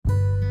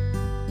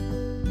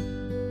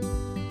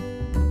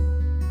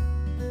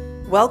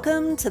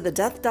Welcome to the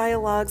Death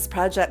Dialogues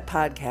Project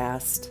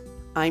podcast.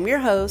 I'm your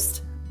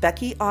host,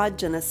 Becky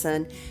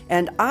Odd-Jennison,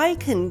 and I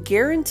can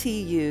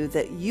guarantee you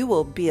that you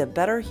will be a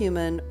better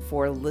human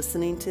for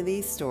listening to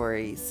these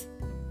stories.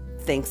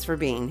 Thanks for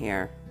being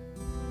here.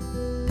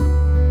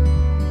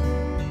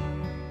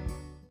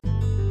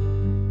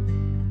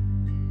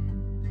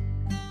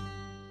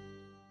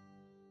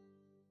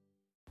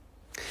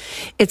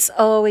 It's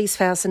always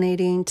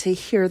fascinating to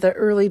hear the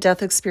early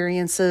death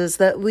experiences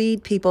that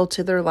lead people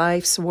to their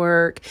life's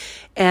work.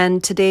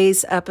 And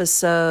today's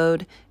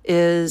episode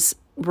is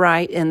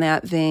right in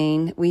that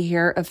vein. We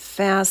hear a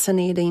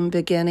fascinating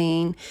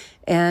beginning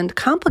and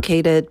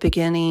complicated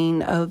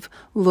beginning of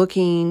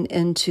looking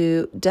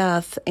into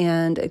death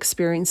and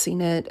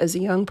experiencing it as a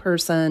young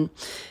person.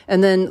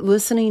 And then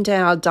listening to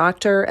how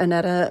Dr.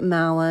 Annetta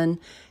Mallon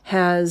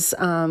has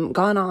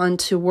gone on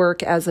to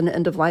work as an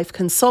end-of-life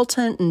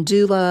consultant and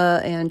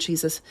doula, and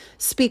she's a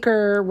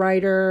speaker,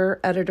 writer,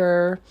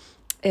 editor,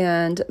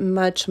 and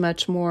much,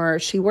 much more.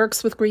 She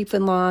works with grief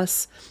and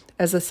loss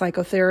as a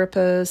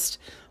psychotherapist,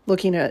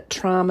 looking at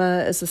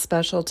trauma as a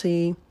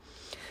specialty.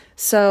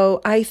 So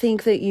I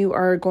think that you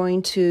are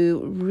going to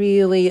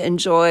really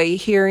enjoy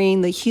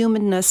hearing the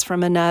humanness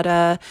from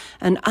Annetta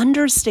and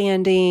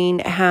understanding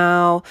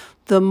how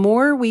the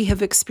more we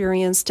have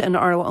experienced in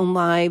our own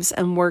lives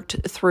and worked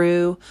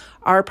through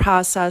our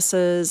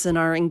processes and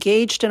are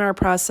engaged in our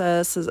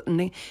processes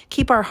and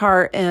keep our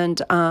heart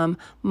and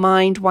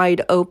mind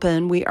wide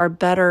open, we are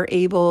better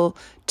able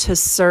to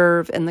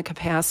serve in the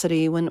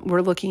capacity when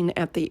we're looking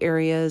at the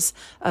areas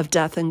of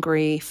death and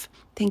grief.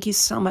 Thank you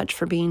so much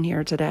for being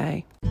here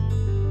today.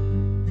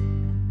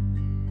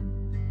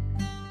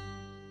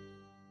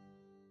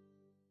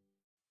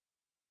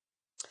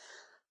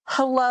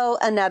 Hello,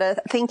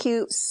 Annetta. Thank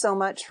you so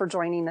much for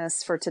joining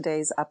us for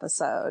today's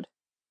episode.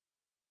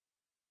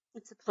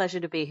 It's a pleasure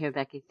to be here,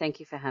 Becky. Thank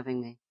you for having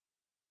me.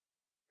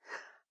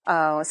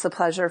 Oh, it's a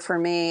pleasure for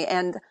me.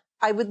 And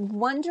I would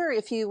wonder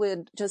if you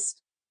would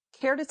just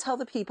care to tell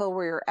the people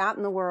where you're at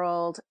in the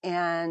world.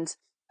 And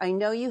I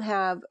know you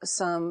have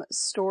some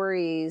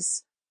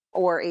stories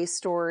or a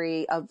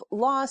story of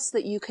loss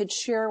that you could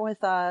share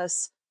with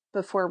us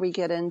before we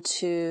get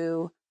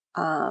into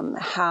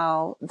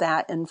how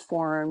that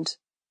informed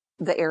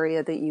the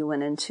area that you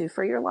went into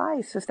for your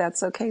life, if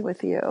that's okay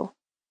with you.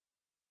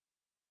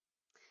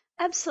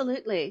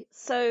 Absolutely.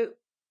 So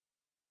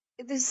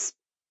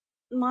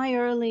my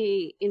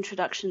early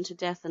introduction to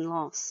death and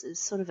loss is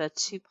sort of a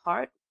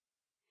two-part,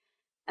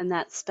 and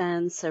that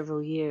spans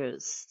several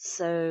years.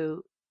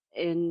 So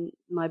in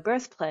my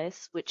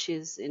birthplace, which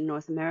is in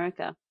North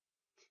America,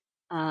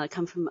 I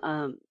come from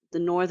the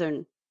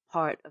northern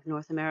part of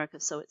North America,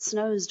 so it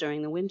snows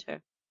during the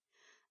winter.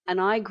 And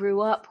I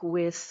grew up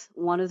with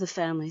one of the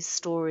family's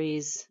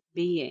stories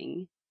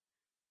being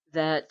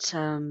that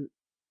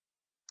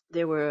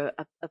there were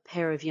a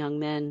pair of young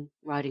men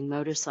riding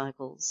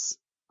motorcycles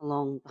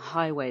along the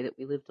highway that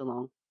we lived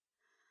along.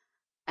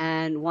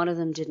 And one of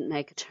them didn't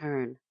make a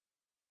turn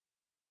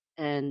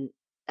and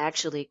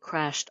actually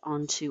crashed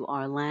onto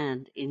our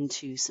land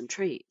into some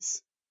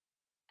trees.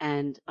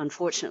 And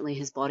unfortunately,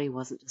 his body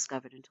wasn't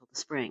discovered until the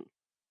spring,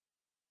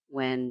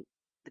 when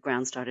the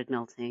ground started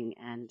melting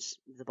and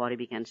the body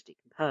began to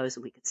decompose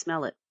and we could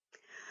smell it.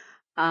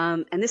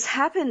 And this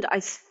happened,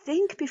 I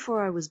think,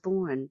 before I was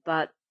born,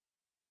 but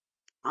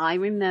I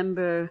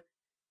remember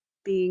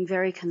being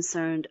very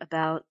concerned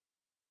about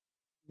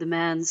the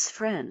man's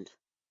friend,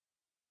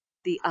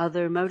 the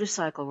other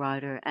motorcycle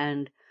rider,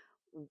 and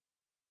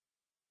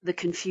the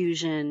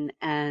confusion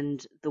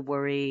and the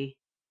worry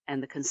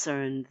and the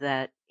concern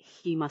that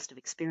he must have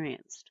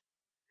experienced.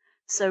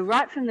 So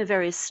right from the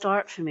very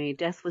start for me,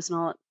 death was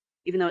not,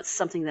 even though it's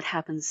something that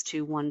happens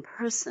to one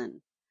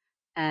person,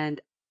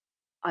 and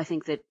I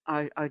think that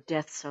our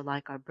deaths are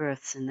like our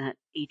births in that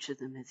each of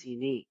them is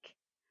unique.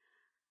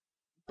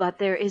 But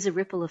there is a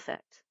ripple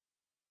effect.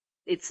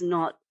 It's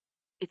not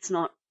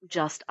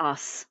just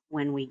us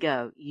when we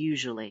go,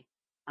 usually,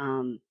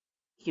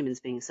 humans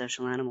being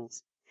social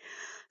animals.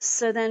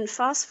 So then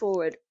fast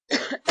forward,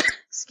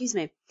 excuse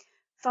me,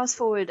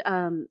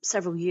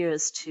 several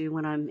years to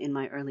when I'm in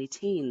my early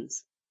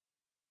teens.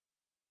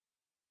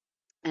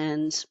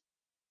 And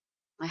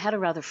I had a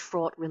rather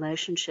fraught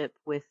relationship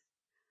with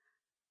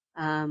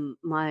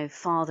my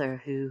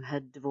father, who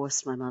had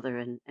divorced my mother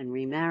and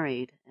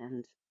remarried.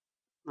 And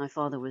my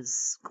father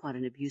was quite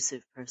an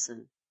abusive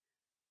person.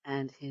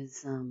 And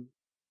his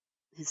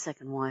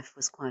second wife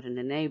was quite an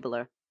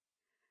enabler.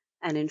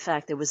 And in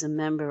fact, there was a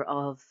member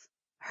of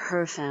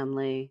her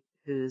family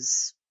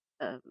whose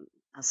a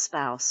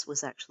spouse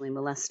was actually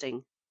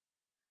molesting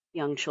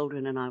young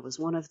children, and I was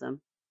one of them.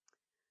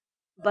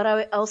 But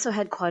I also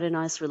had quite a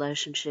nice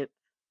relationship,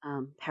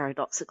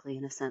 paradoxically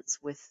in a sense,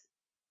 with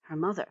her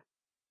mother.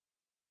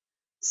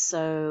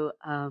 So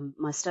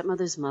my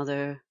stepmother's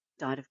mother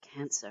died of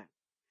cancer,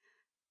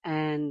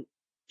 and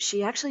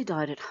she actually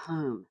died at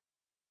home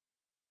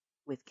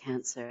with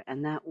cancer,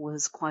 and that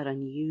was quite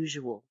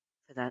unusual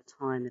for that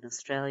time in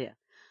Australia.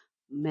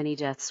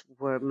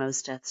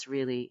 Most deaths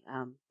really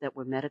that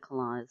were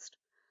medicalized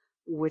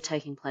were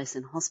taking place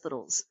in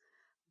hospitals.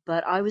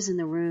 But I was in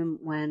the room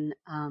when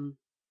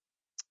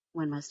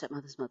my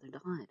stepmother's mother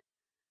died.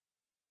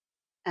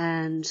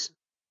 And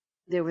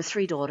there were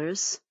 3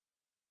 daughters,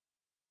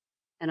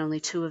 and only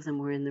 2 of them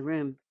were in the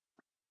room.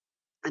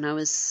 And I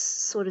was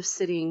sort of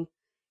sitting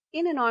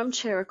in an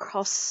armchair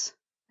across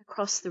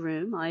the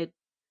room. I had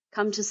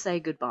come to say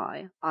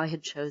goodbye. I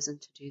had chosen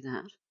to do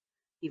that,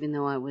 even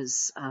though I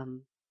was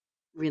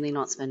really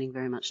not spending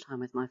very much time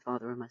with my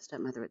father or my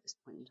stepmother at this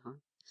point in time.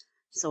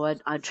 So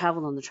I'd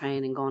traveled on the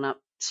train and gone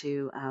up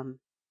to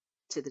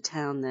the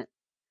town that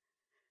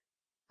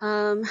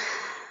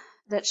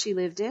she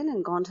lived in,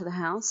 and gone to the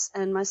house.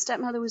 And my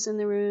stepmother was in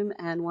the room,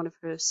 and one of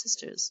her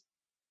sisters.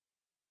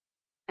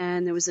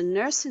 And there was a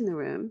nurse in the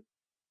room,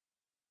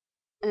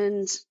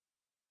 and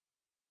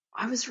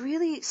I was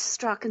really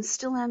struck, and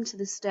still am to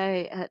this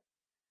day, at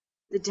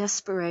the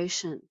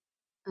desperation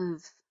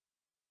of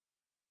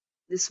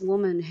this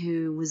woman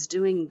who was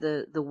doing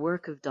the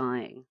work of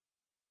dying.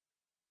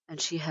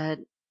 And she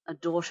had a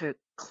daughter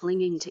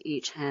clinging to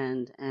each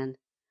hand and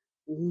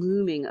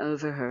looming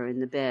over her in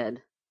the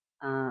bed,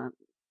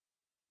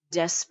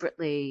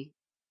 desperately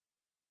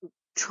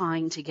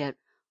trying to get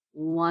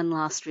one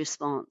last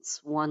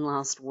response, one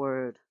last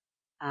word,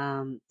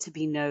 to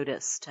be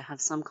noticed, to have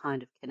some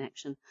kind of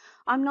connection.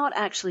 I'm not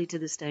actually to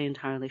this day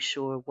entirely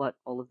sure what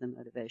all of the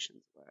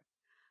motivations were.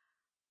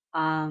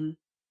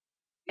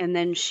 And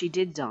then she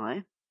did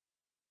die.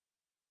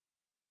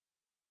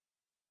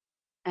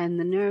 And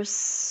the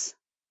nurse,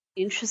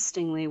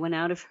 interestingly, went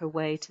out of her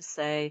way to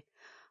say,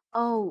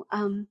 "Oh,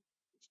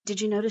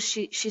 did you notice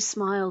she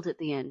smiled at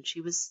the end?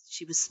 She was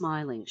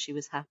smiling. She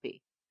was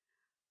happy."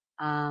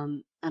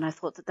 And I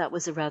thought that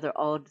was a rather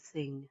odd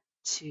thing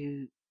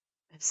to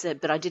have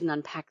said, but I didn't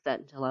unpack that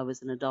until I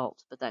was an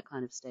adult. But that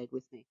kind of stayed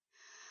with me.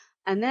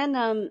 And then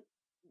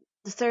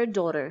the 3rd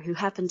daughter, who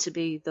happened to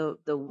be the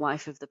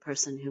wife of the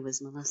person who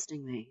was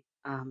molesting me,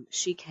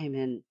 she came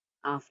in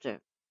after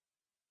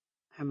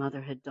her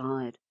mother had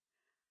died,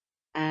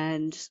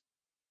 and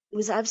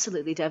was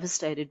absolutely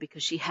devastated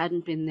because she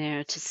hadn't been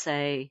there to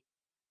say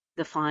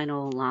the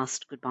final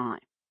last goodbye,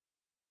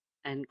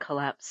 and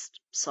collapsed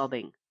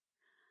sobbing.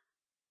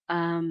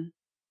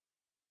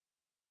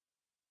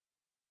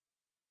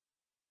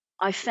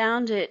 I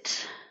found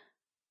it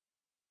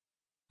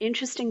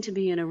interesting to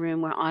be in a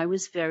room where I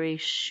was very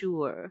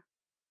sure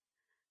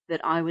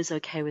that I was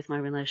okay with my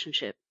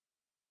relationship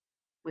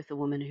with the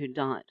woman who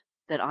died,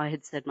 that I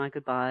had said my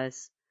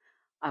goodbyes.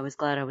 I was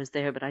glad I was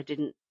there, but I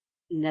didn't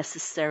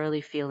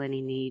necessarily feel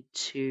any need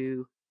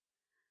to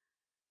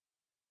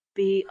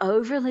be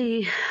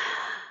overly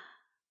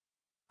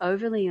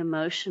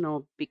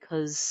emotional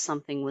because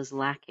something was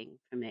lacking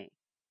for me.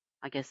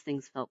 I guess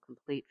things felt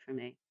complete for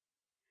me.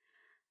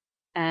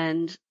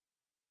 And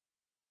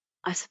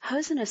I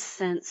suppose in a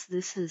sense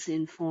this has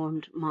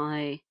informed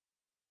my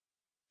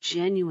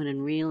genuine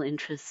and real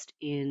interest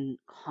in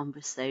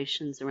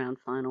conversations around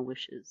final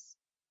wishes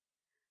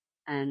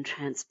and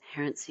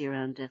transparency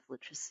around death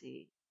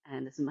literacy,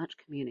 and as much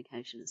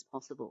communication as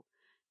possible,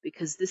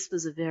 because this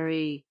was a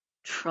very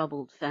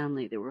troubled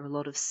family. There were a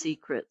lot of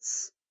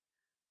secrets,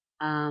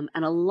 and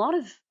a lot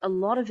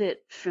of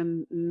it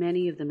from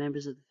many of the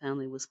members of the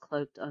family was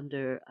cloaked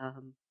under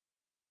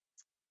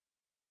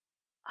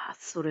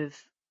sort of,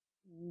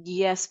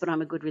 yes, but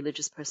I'm a good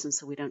religious person,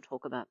 so we don't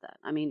talk about that.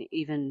 I mean,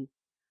 even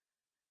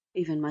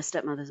my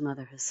stepmother's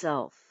mother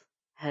herself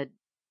had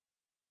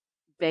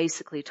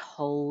basically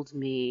told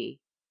me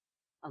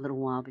a little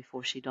while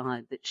before she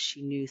died that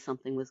she knew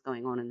something was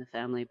going on in the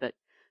family, but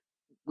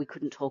we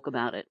couldn't talk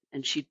about it.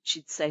 And she'd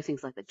say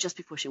things like that just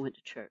before she went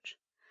to church.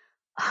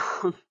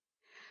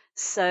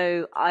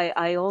 So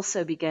I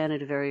also began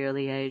at a very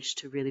early age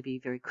to really be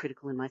very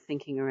critical in my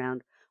thinking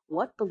around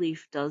what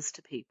belief does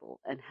to people,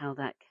 and how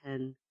that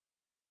can,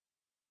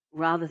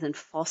 rather than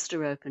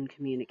foster open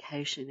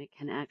communication, it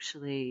can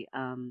actually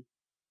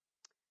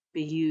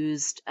be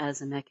used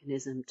as a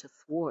mechanism to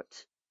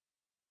thwart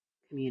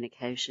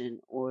communication,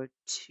 or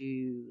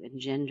to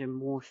engender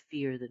more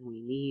fear than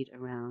we need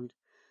around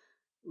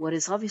what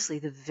is obviously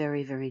the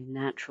very, very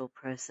natural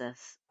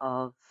process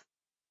of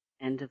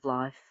end of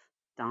life,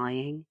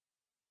 dying,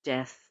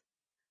 death,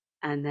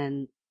 and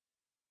then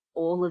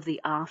all of the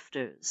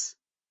afters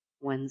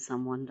when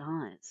someone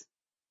dies.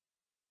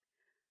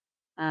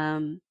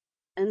 And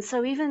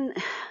so even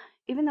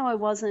though it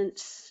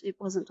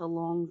wasn't a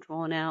long,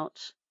 drawn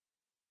out,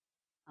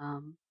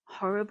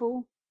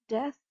 horrible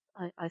death,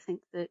 I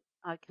think that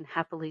I can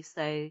happily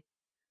say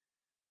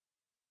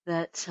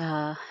that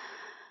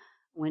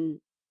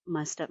when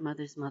my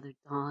stepmother's mother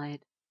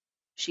died,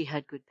 she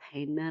had good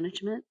pain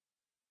management,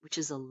 which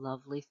is a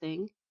lovely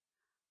thing.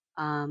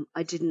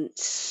 I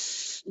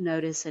didn't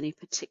notice any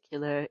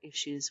particular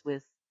issues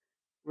with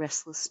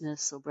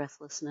restlessness or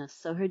breathlessness.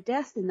 So her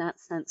death in that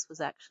sense was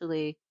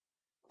actually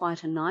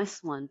quite a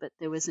nice one, but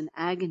there was an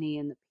agony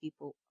in the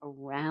people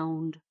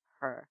around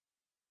her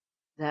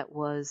that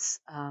was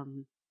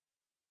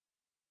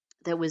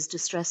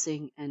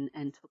distressing,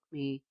 and took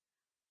me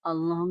a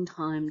long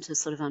time to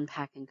sort of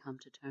unpack and come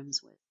to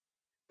terms with.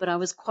 But I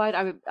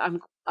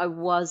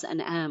was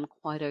and am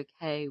quite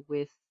okay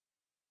with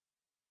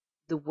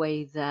the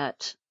way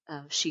that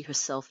she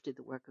herself did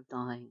the work of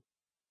dying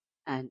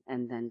and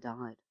then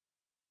died.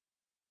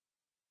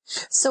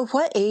 So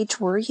what age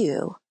were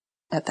you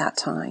at that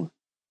time?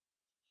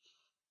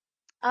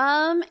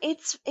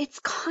 It's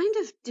kind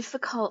of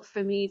difficult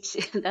for me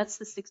to. That's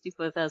the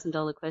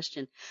 $64,000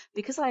 question,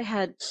 because I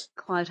had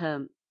quite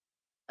a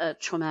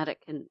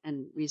traumatic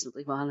and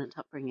reasonably violent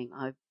upbringing.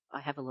 I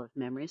have a lot of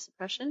memory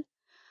suppression,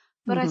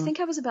 but I Mm-hmm. think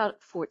I was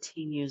about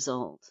 14 years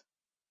old.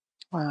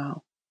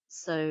 Wow.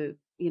 So,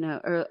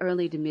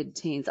 early to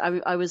mid-teens.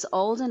 I was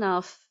old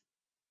enough.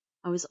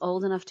 I was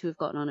old enough to have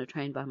gotten on a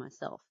train by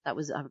myself. That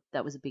was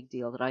a big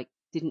deal. That I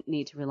didn't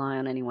need to rely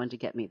on anyone to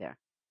get me there.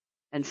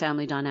 And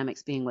family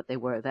dynamics being what they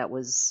were, that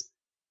was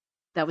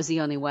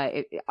the only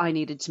way. I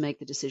needed to make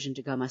the decision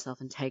to go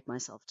myself and take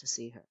myself to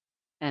see her,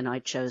 and I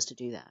chose to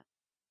do that.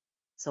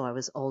 So I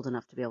was old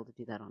enough to be able to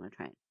do that on a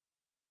train.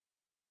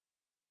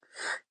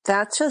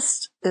 That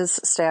just is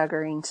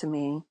staggering to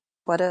me.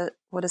 What a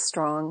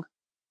strong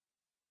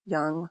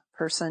young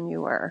person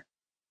you were.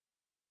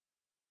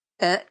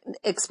 And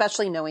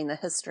especially knowing the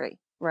history,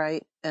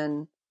 right?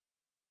 And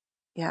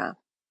yeah,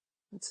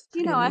 it's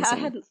pretty I amazing.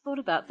 hadn't thought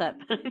about that,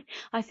 but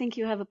I think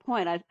you have a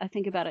point. I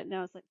think about it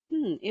now. It's like,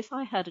 if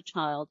I had a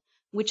child,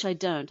 which I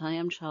don't, I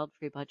am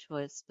child-free by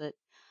choice, but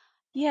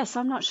yes,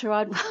 I'm not sure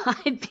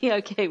I'd be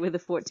okay with a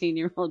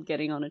 14-year-old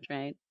getting on a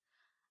train.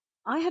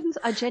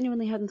 I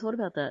genuinely hadn't thought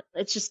about that.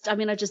 It's just,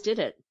 I just did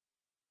it.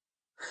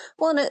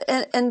 Well,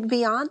 and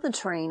beyond the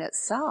train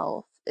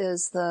itself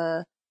is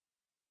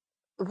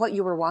what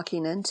you were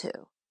walking into.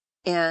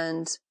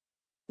 And,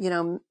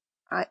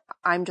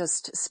 I'm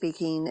just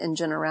speaking in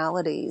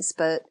generalities,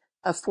 but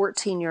a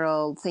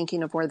 14-year-old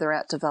thinking of where they're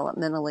at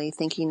developmentally,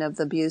 thinking of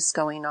the abuse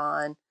going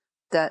on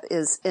that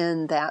is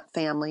in that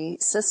family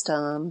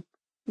system,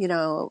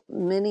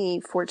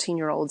 many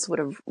 14-year-olds would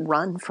have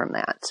run from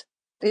that.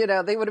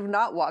 They would have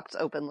not walked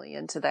openly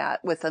into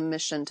that with a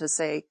mission to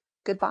say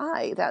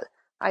goodbye. That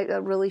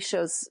really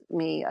shows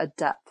me a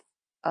depth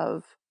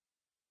of,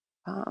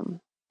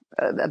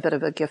 a bit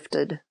of a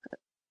gifted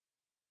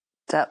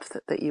depth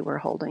that you were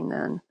holding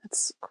then.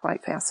 It's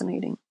quite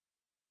fascinating.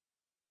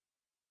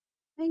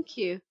 Thank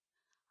you.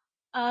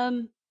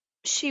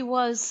 She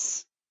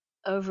was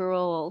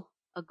overall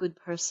a good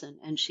person,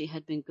 and she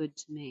had been good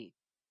to me.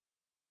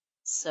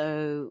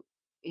 So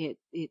it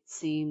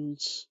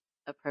seemed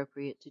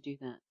appropriate to do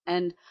that.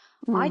 And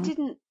I Mm.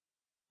 didn't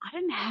I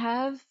didn't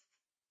have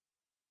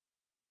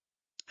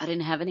I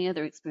didn't have any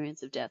other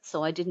experience of death,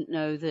 so I didn't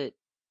know that.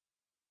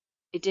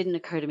 It didn't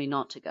occur to me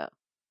not to go,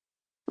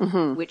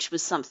 Mm-hmm. which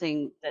was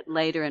something that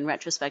later in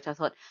retrospect I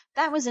thought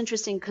that was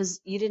interesting because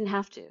you didn't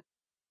have to.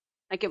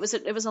 Like it was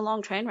a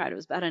long train ride. It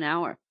was about an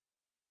hour.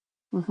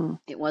 Mm-hmm.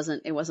 It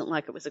wasn't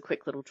like it was a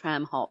quick little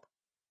tram hop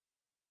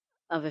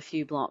of a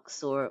few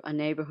blocks or a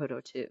neighborhood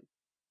or two.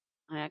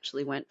 I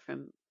actually went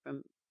from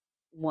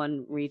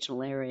one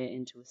regional area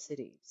into a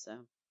city.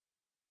 So,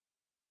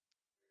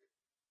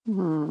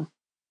 Mm-hmm.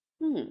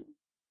 hmm.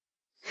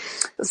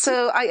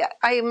 So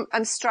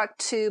I'm struck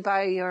too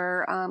by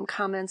your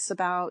comments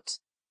about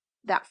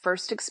that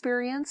first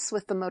experience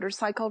with the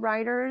motorcycle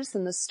riders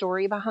and the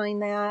story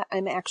behind that.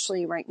 I'm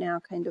actually right now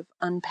kind of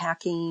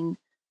unpacking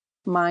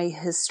my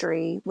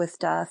history with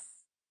death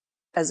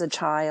as a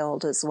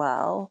child as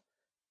well.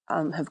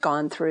 Have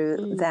gone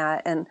through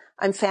that, and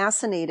I'm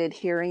fascinated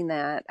hearing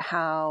that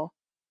how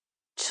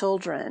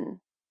children,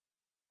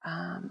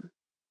 and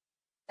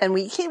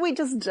we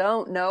just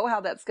don't know how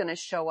that's going to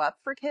show up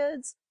for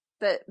kids.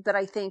 But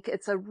I think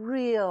it's a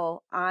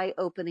real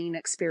eye-opening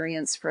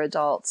experience for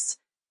adults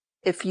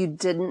if you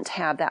didn't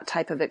have that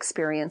type of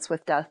experience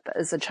with death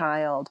as a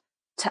child,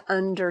 to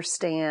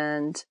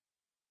understand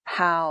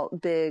how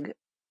big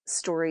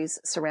stories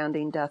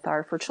surrounding death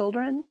are for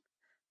children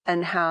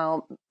and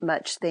how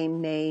much they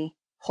may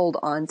hold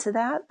on to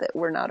that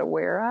we're not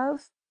aware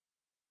of.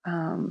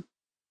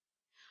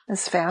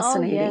 It's Oh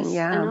fascinating. yes, and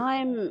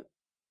Yeah.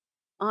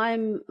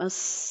 I'm a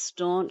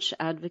staunch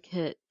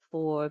advocate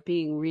for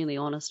being really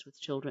honest with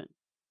children.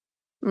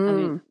 I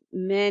mean,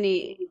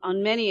 Mm.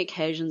 on many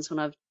occasions when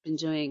I've been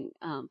doing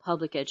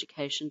public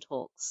education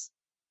talks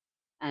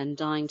and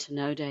dying to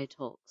know day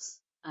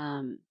talks,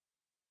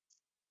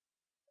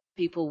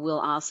 people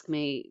will ask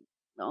me,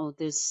 "Oh,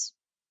 there's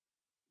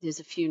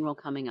a funeral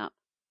coming up,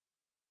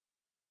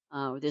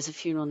 or there's a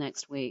funeral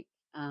next week.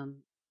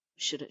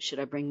 Should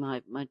I bring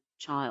my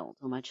child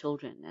or my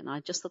children?" And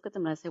I just look at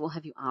them and I say, "Well,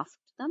 have you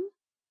asked them?"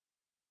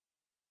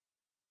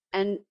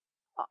 And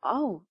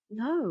oh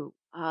no,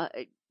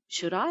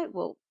 should I?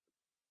 Well,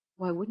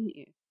 why wouldn't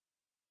you?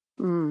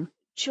 Mm.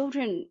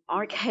 Children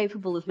are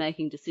capable of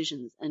making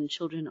decisions, and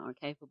children are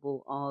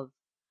capable of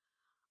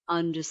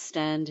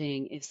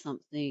understanding if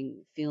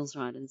something feels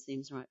right and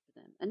seems right for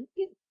them. And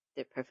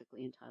they're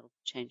perfectly entitled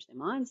to change their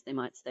minds. They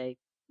might say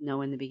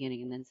no in the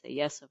beginning and then say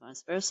yes, or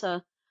vice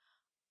versa.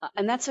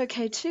 And that's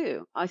okay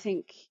too. I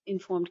think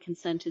informed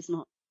consent is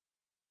not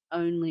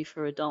only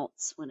for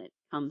adults when it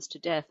comes to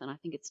death, and I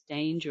think it's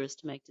dangerous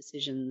to make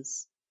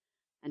decisions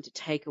and to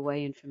take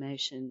away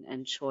information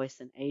and choice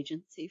and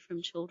agency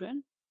from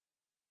children.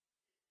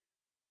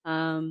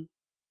 I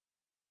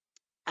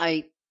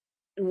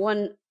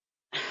one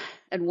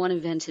At one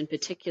event in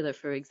particular,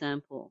 for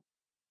example,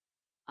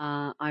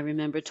 I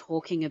remember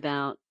talking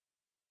about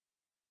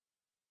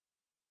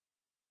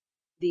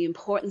the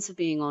importance of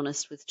being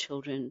honest with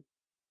children,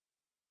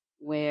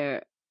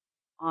 where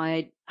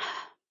I'm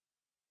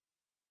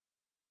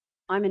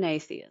an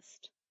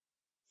atheist,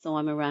 so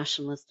I'm a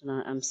rationalist and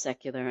I'm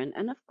secular,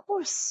 and of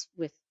course,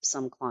 with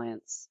some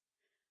clients,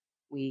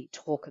 we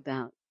talk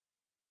about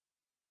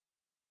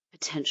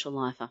potential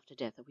life after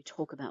death, or we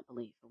talk about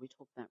belief, or we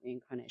talk about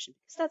reincarnation,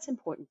 because that's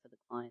important for the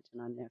client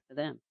and I'm there for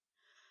them.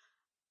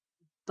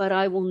 But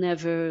I will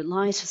never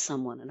lie to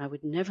someone, and I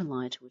would never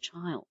lie to a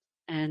child.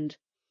 And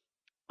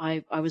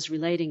I was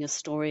relating a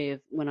story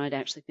of when I'd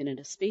actually been at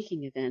a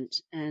speaking event,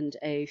 and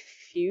a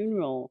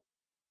funeral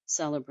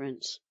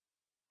celebrant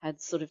had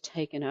sort of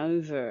taken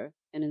over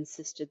and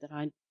insisted that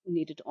I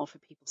needed to offer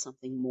people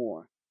something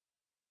more.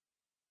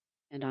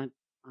 And I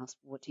asked,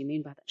 what do you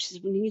mean by that? She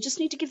said, well, you just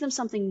need to give them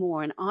something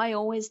more. And I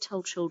always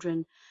tell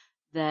children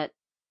that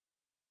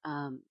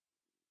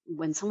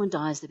when someone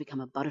dies, they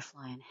become a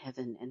butterfly in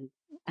heaven,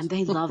 and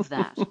they love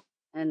that.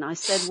 And I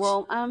said,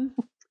 well,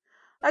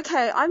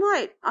 okay, I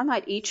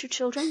might eat your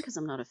children because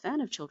I'm not a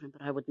fan of children,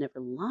 but I would never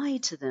lie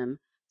to them.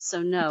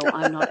 So no,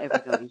 I'm not ever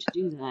going to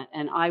do that.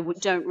 And I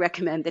don't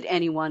recommend that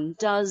anyone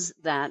does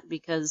that,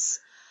 because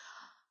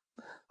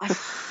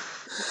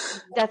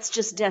that's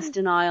just death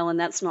denial, and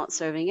that's not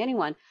serving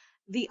anyone.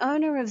 The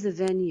owner of the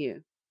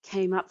venue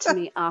came up to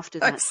me after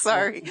that. I'm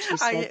sorry. And she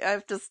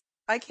said,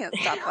 I can't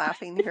stop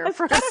laughing here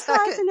for a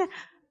second.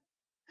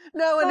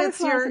 No, and it's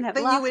that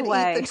you would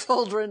eat the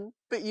children,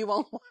 but you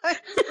won't lie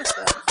to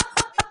them.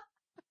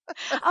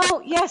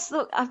 Oh, yes,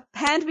 look,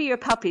 hand me your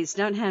puppies.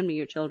 Don't hand me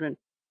your children.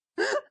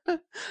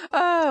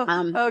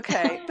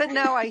 Okay. But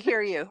no, I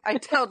hear you. I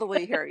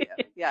totally hear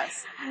you.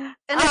 Yes. And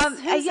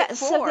it's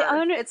so the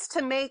owner, it's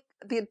to make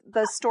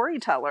the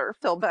storyteller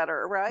feel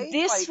better, right?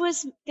 This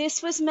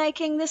was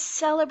making the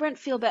celebrant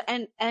feel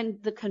better,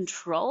 and the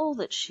control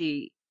that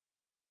she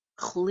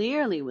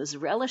clearly was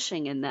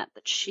relishing in that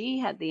she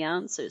had the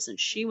answers and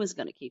she was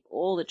going to keep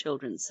all the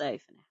children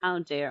safe, and how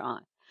dare I?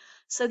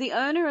 So the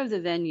owner of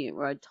the venue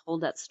where I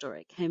told that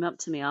story came up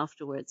to me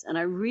afterwards, and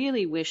I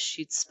really wish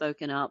she'd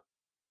spoken up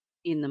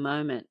in the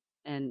moment,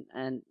 and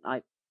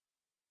I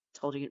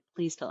told her,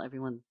 please tell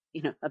everyone,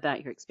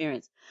 about your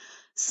experience.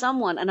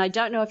 Someone, and I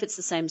don't know if it's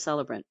the same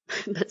celebrant,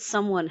 but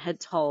someone had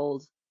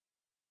told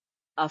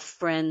a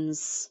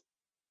friend's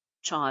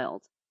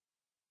child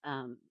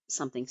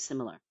something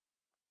similar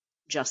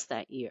just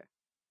that year.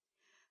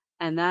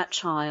 And that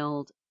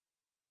child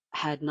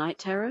had night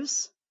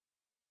terrors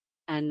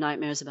and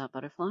nightmares about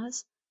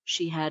butterflies.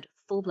 She had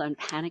full-blown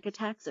panic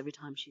attacks every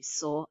time she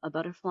saw a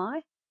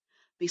butterfly,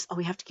 because,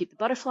 we have to keep the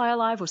butterfly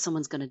alive or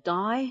someone's going to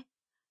die.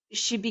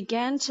 She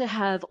began to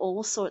have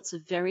all sorts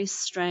of very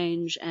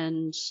strange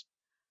and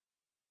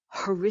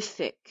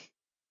horrific,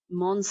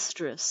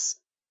 monstrous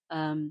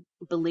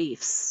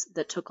beliefs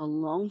that took a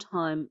long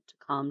time to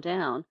calm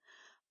down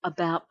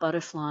about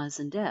butterflies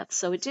and death.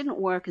 So it didn't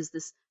work as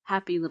this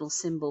happy little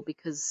symbol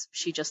because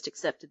she just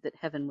accepted that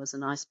heaven was a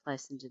nice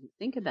place and didn't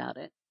think about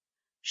it.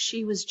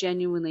 She was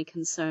genuinely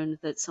concerned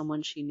that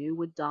someone she knew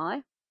would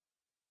die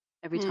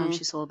every time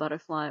she saw a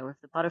butterfly, or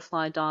if the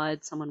butterfly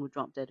died, someone would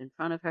drop dead in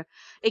front of her.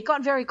 It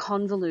got very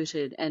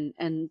convoluted,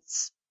 and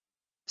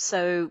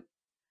so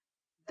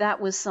that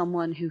was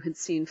someone who had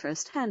seen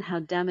firsthand how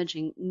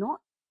damaging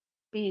not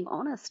being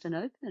honest and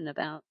open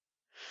about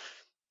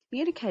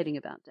communicating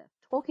about death,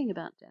 talking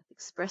about death,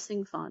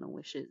 expressing final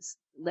wishes,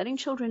 letting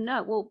children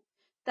know, well,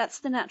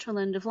 that's the natural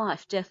end of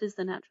life. Death is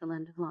the natural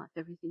end of life.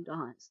 Everything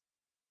dies.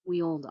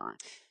 We all die.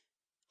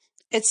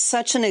 It's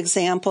such an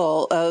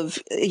example of,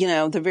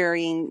 the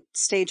varying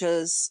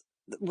stages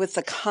with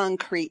the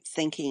concrete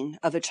thinking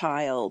of a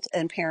child,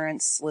 and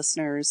parents,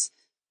 listeners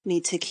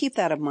need to keep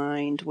that in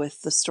mind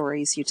with the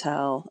stories you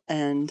tell.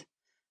 And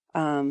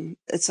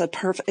it's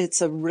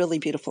a really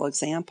beautiful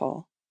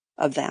example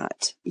of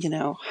that.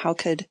 How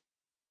could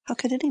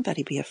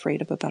anybody be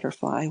afraid of a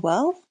butterfly?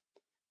 Well,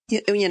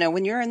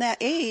 when you're in that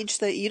age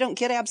that you don't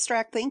get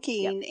abstract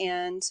thinking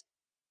and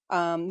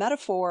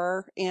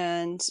metaphor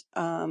and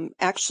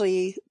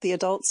actually the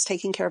adults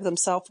taking care of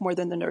themselves more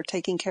than they're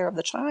taking care of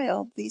the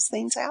child, these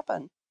things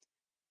happen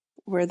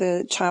where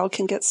the child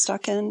can get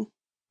stuck in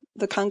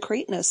the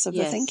concreteness of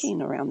the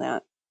thinking around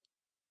that.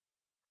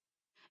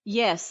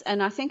 Yes,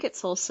 and I think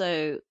it's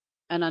also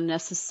an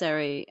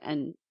unnecessary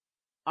and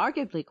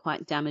arguably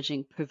quite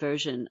damaging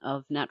perversion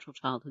of natural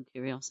childhood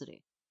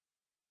curiosity.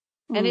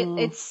 And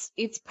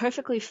it's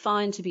perfectly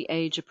fine to be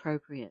age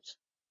appropriate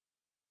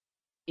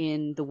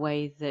in the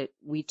way that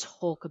we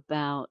talk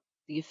about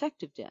the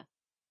effect of death.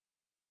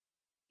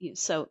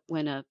 So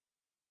when a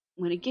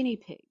guinea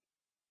pig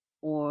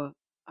or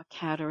a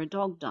cat or a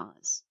dog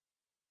dies,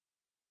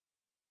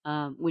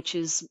 which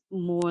is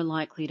more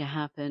likely to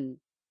happen,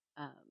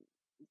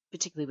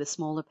 particularly with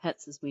smaller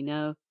pets, as we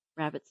know,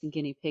 rabbits and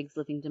guinea pigs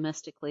living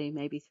domestically,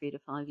 maybe 3 to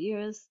 5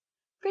 years.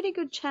 Pretty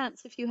good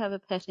chance if you have a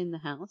pet in the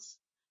house,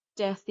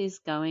 death is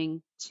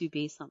going to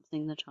be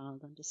something the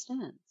child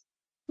understands.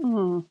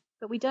 Mm.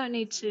 But we don't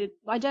need to,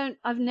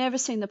 I've never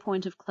seen the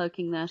point of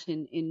cloaking that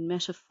in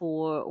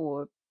metaphor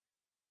or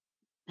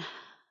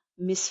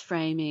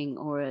misframing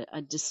or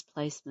a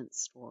displacement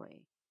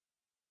story.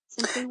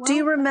 Simply, Do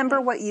you well, remember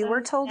okay, what you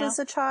were so told now, as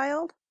a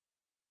child?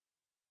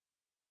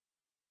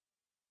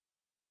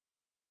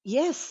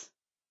 yes,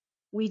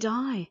 we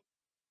die.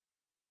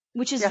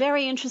 Which is Yeah.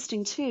 very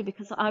interesting too,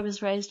 because I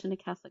was raised in a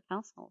Catholic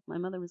household. My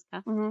mother was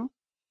Catholic, Mm-hmm.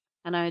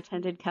 and I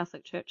attended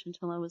Catholic church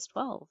until I was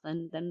 12,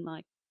 and then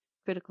my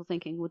critical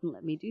thinking wouldn't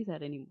let me do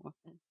that anymore.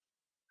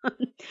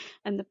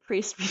 And the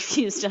priest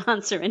refused to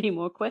answer any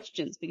more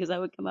questions because I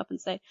would come up and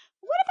say,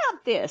 "What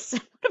about this?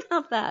 What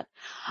about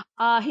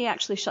that?" He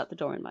actually shut the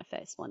door in my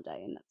face one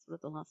day, and that's sort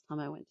of the last time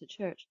I went to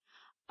church.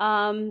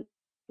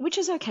 Which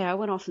is okay. I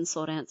went off and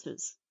sought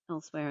answers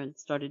elsewhere and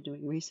started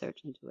doing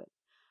research into it.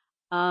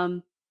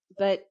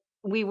 But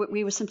we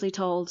were simply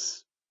told,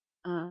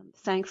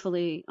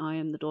 thankfully, I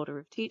am the daughter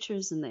of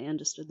teachers, and they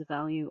understood the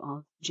value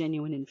of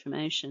genuine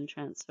information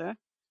transfer.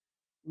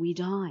 We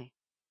die.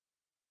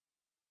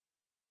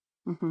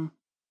 Mm-hmm.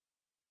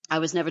 I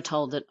was never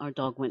told that our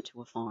dog went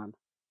to a farm.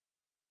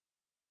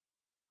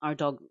 Our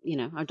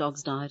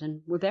dogs died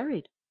and were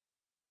buried.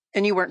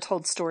 And you weren't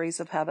told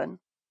stories of heaven?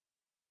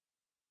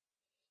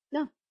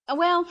 No.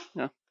 Well,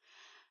 No.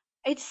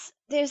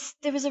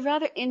 there was a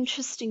rather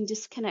interesting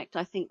disconnect,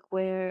 I think,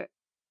 where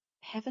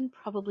heaven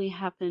probably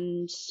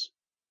happened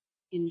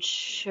in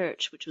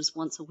church, which was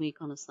once a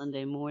week on a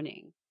Sunday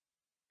morning.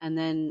 And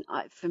then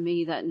for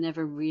me, that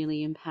never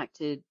really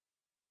impacted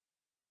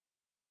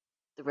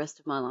the rest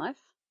of my life.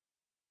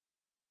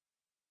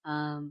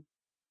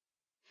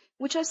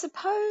 Which I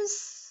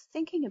suppose,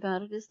 thinking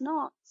about it,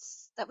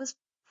 that was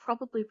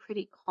probably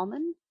pretty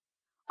common.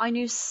 I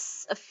knew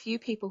a few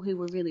people who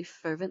were really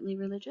fervently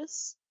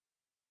religious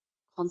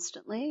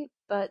constantly,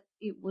 but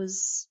it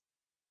was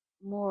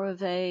more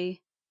of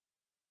a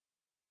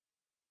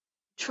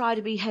try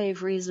to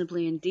behave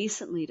reasonably and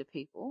decently to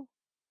people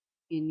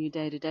in your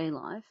day-to-day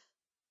life,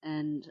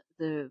 and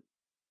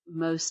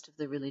most of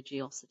the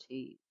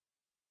religiosity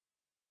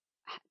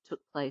took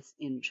place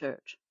in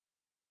church.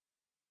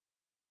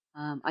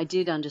 I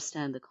did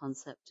understand the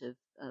concept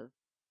of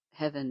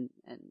heaven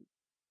and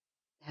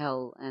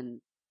hell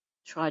and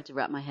tried to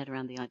wrap my head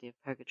around the idea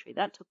of purgatory.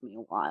 That took me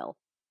a while.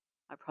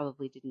 I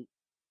probably didn't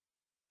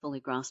fully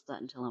grasp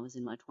that until I was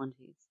in my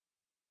 20s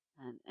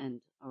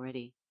and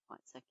already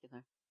quite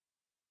secular.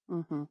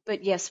 Mm-hmm.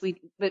 But yes,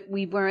 we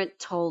weren't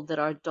told that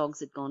our dogs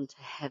had gone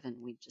to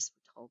heaven. We just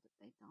were told that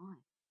they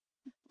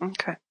died.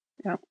 Okay.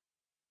 Yeah.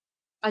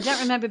 I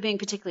don't remember being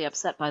particularly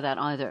upset by that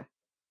either,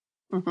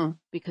 Mm-hmm.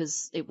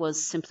 because it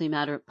was simply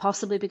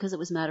possibly because it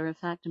was matter of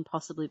fact, and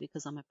possibly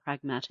because I'm a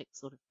pragmatic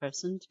sort of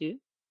person too.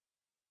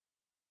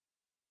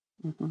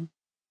 Mm-hmm.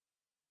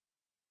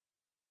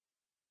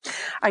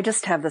 I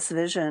just have this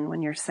vision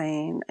when you're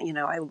saying,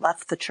 I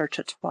left the church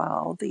at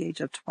 12, the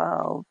age of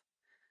 12,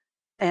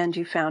 and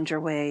you found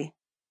your way,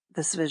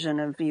 this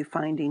vision of you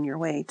finding your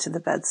way to the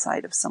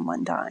bedside of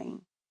someone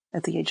dying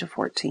at the age of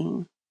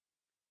 14.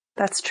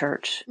 That's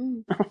church.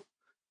 Mm.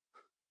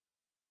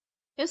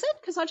 Is it?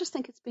 Because I just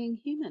think it's being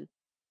human.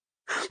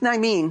 I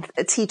mean,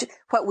 teach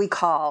what we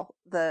call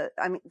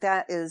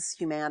that is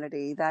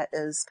humanity. That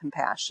is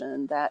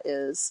compassion. That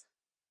is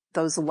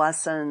those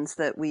lessons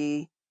that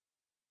we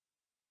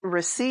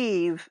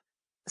receive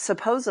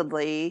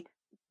supposedly,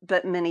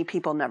 but many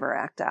people never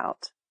act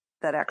out,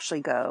 that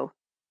actually go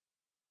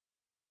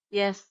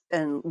Yes.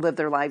 and live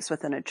their lives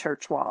within a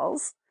church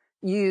walls.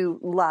 You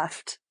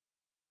left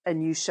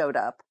and you showed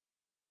up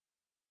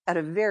at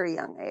a very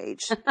young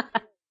age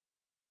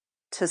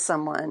to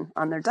someone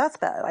on their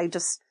deathbed.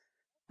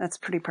 That's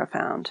pretty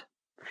profound.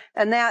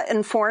 And that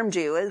informed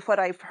you, is what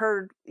I've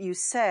heard you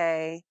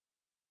say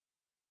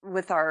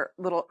with our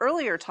little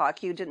earlier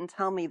talk. You didn't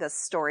tell me this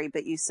story,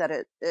 but you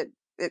said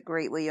it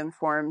greatly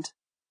informed,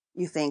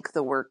 you think,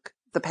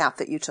 the path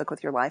that you took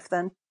with your life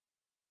then,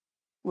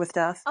 with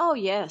death. Oh,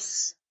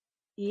 yes.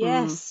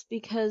 Yes,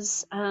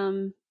 because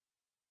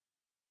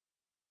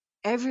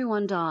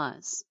everyone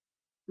dies.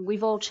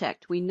 We've all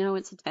checked. We know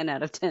it's a 10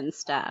 out of 10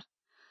 stat.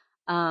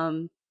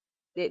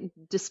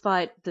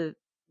 Despite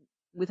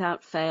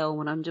without fail,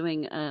 when I'm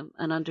doing an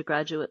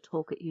undergraduate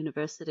talk at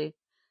university,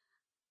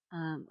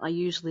 I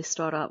usually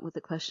start out with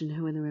the question,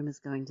 who in the room is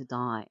going to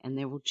die? And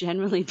there will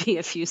generally be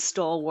a few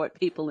stalwart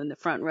people in the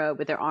front row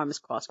with their arms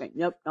crossed going,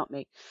 nope, not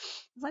me.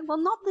 It's like, well,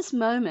 not this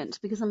moment,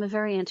 because I'm a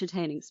very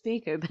entertaining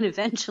speaker, but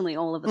eventually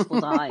all of us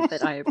will die,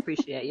 but I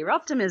appreciate your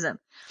optimism.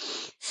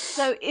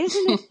 So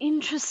isn't it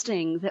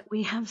interesting that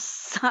we have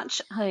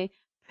such a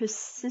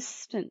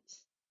persistent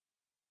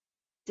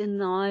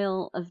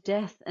denial of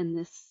death and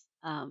this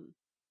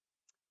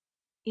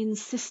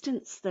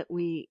insistence that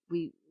we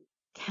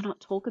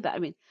cannot talk about? I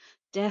mean,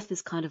 death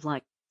is kind of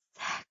like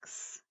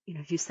sex.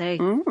 If you say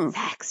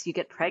sex, you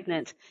get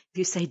pregnant. If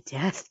you say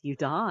death, you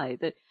die.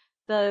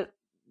 The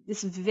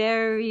this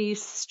very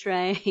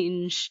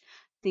strange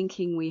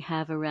thinking we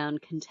have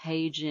around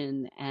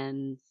contagion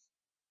and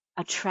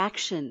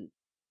attraction,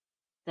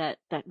 that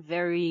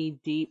very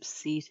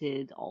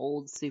deep-seated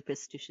old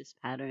superstitious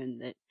pattern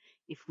that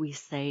if we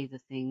say the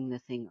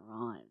thing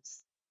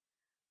arrives.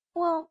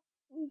 Well,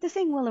 the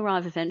thing will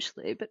arrive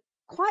eventually, but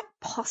quite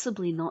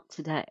possibly not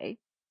today.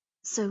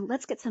 So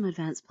let's get some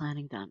advanced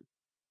planning done.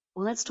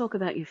 Or let's talk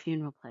about your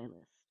funeral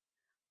playlist.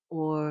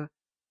 Or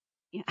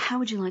how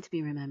would you like to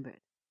be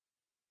remembered?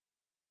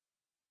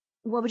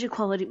 What would you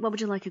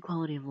like your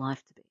quality of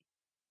life to be?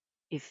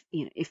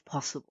 If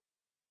possible.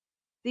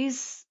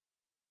 These,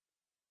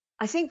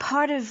 I think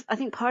part of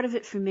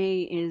it for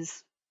me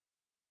is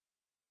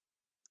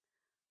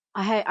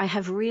I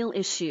have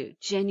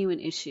genuine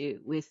issue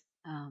with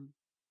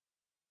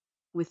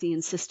the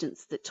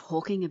insistence that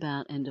talking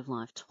about end of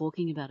life,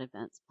 talking about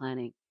advanced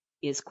planning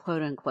is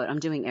quote unquote, I'm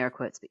doing air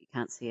quotes, but you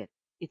can't see it.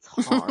 It's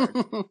hard.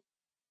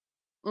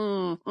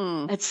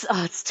 Mm-hmm.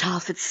 It's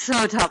tough. It's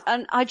so tough.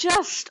 And I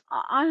just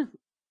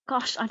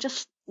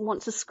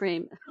want to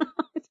scream.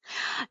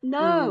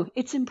 No,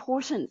 it's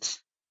important.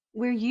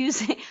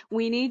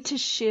 We need to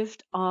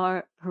shift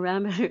our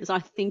parameters, our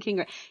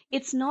thinking.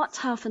 It's not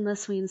tough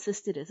unless we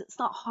insist it is. It's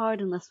not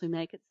hard unless we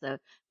make it so,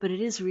 but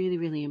it is really,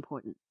 really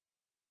important.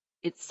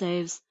 It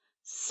saves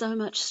so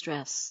much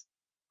stress,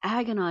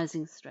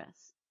 agonizing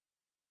stress.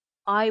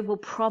 I will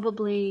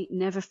probably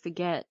never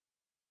forget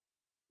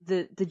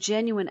the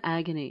genuine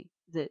agony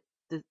that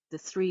the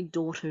three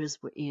daughters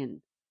were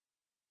in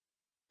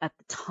at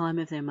the time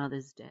of their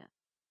mother's death.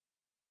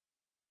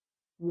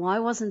 Why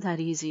wasn't that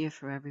easier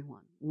for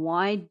everyone?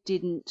 Why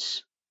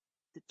didn't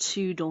the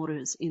two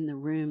daughters in the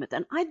room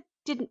and I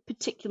didn't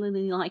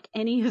particularly like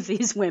any of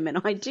these women.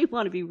 I do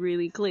want to be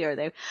really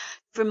clear.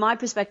 From my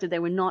perspective, they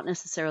were not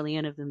necessarily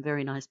any of them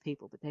very nice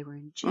people, but they were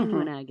in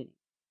genuine agony.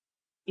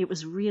 It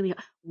was really,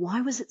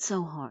 why was it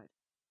so hard?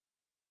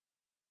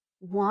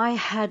 Why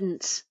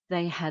hadn't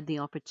they had the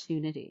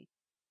opportunity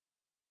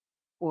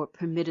or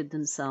permitted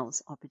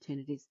themselves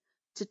opportunities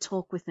to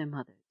talk with their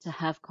mother, to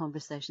have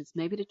conversations,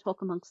 maybe to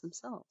talk amongst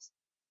themselves,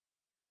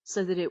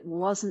 so that it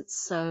wasn't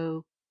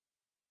so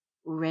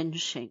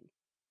wrenching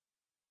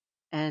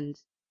and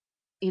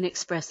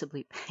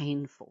inexpressibly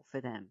painful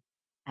for them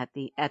at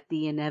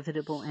the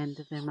inevitable end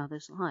of their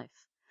mother's life.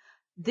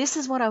 This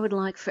is what I would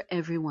like for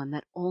everyone,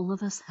 that all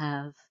of us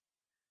have,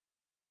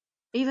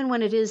 even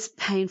when it is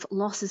painful.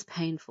 Loss is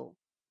painful,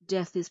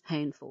 death is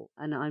painful,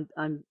 and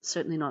I'm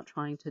certainly not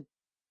trying to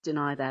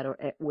deny that or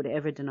would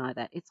ever deny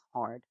that. It's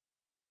hard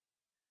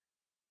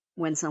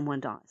when someone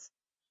dies,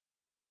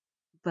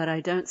 but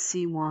I don't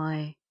see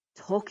why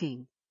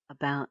talking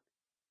about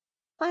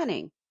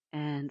planning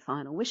and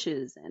final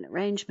wishes and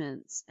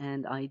arrangements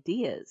and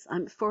ideas.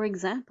 For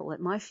example, at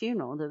my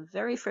funeral, the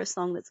very first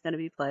song that's going to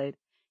be played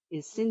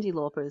is Cyndi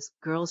Lauper's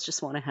Girls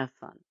Just Want to Have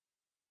Fun.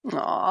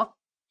 Aw.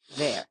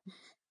 There.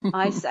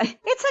 I say,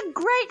 it's a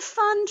great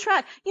fun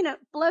track.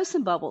 Blow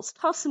some bubbles,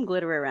 toss some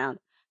glitter around.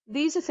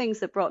 These are things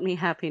that brought me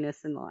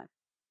happiness in life.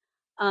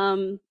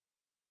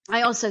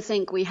 I also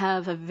think we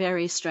have a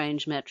very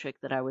strange metric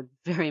that I would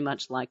very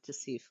much like to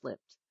see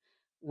flipped,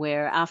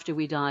 where after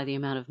we die, the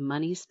amount of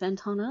money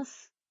spent on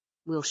us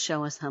will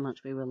show us how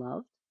much we were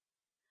loved.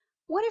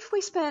 What if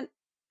we spent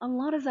a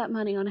lot of that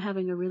money on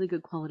having a really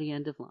good quality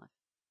end of life?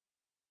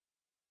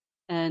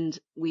 And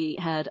we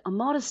had a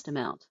modest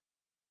amount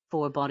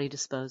for body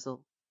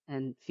disposal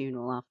and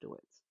funeral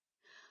afterwards.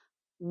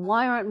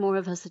 Why aren't more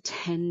of us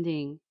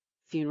attending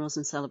funerals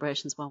and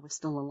celebrations while we're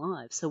still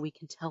alive so we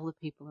can tell the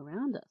people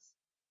around us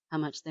how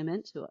much they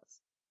meant to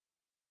us?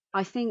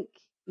 I think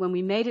when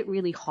we made it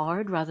really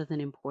hard rather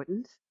than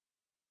important,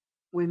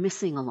 we're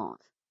missing a lot.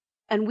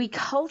 And we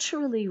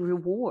culturally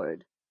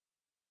reward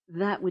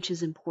that which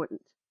is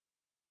important.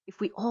 If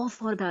we all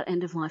thought about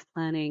end-of-life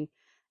planning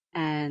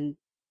and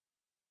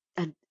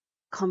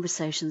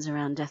conversations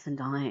around death and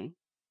dying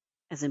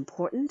as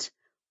important,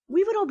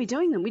 we would all be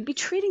doing them. We'd be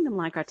treating them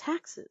like our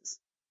taxes.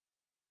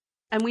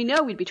 And we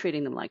know we'd be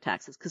treating them like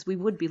taxes because we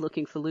would be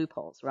looking for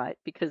loopholes, right?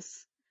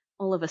 Because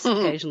all of us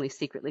occasionally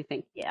secretly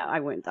think, yeah,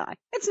 I won't die.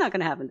 It's not going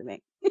to happen to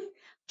me.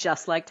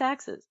 Just like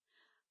taxes.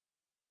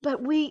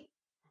 But we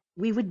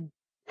would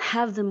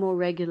have them more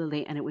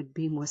regularly and it would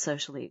be more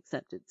socially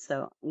accepted.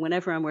 So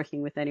whenever I'm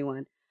working with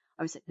anyone,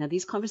 I would say, now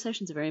these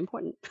conversations are very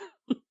important.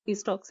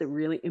 These talks are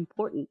really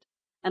important.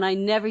 And I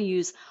never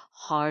use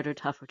hard or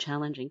tough or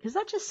challenging because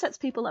that just sets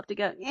people up to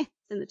go, it's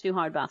in the too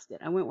hard basket.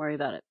 I won't worry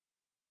about it.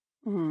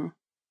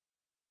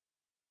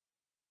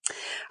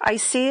 I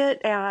see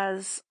it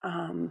as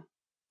a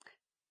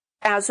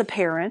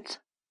parent,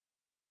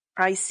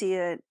 I see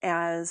it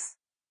as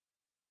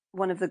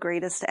one of the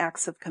greatest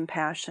acts of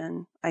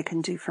compassion I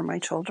can do for my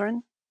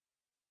children.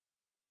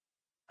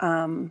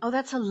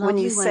 That's a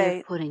lovely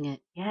way of putting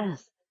it.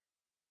 Yes.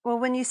 Well,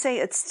 when you say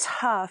it's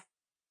tough,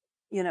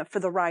 for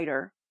the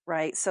writer,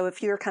 right? So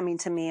if you're coming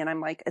to me and I'm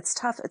like, it's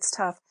tough,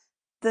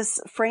 this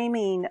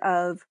framing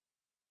of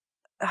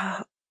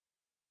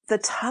the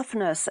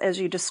toughness as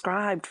you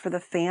described for the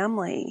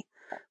family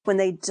when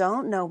they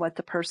don't know what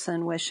the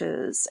person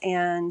wishes.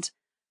 And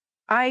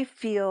I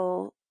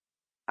feel,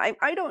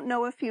 I don't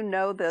know if you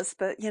know this,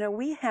 but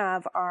we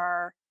have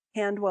our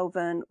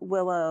hand-woven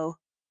willow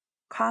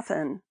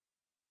coffin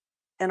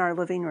in our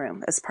living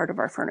room as part of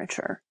our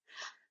furniture.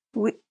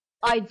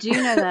 I do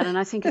know that, and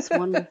I think it's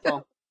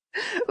wonderful.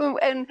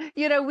 And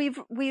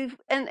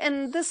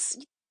and this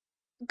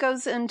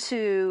goes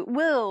into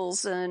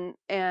wills and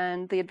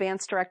the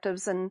advance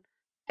directives and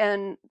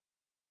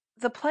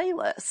the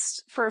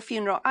playlist for a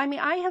funeral. I mean,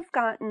 I have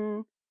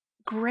gotten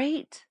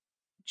great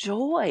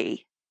joy.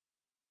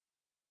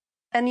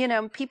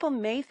 And people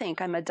may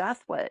think I'm a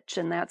death witch,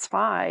 and that's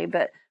fine,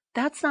 but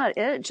that's not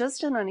it.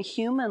 Just on a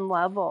human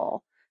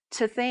level,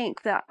 to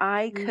think that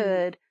I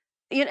could,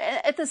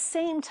 at the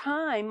same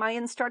time, my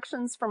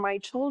instructions for my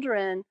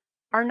children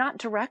are not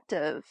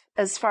directive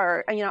as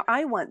far,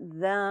 I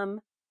want them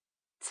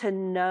to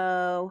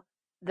know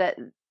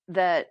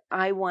that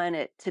I want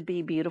it to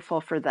be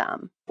beautiful for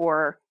them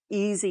or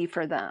easy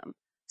for them.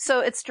 So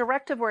it's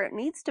directive where it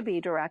needs to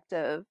be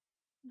directive,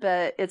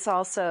 but it's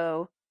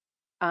also,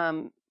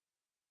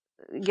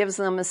 gives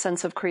them a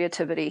sense of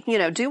creativity.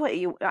 Do what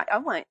I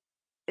want.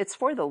 It's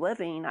for the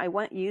living. I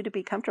want you to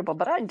be comfortable,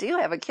 but I do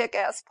have a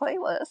kick-ass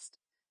playlist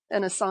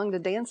and a song to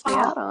dance me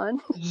out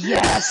on.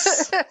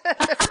 Yes.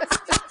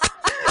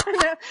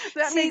 that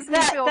makes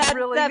me feel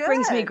really good. That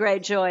brings me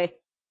great joy.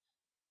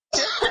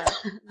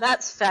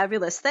 That's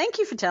fabulous. Thank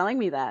you for telling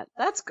me that.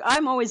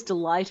 I'm always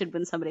delighted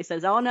when somebody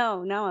says, "Oh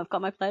no, I've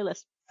got my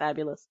playlist."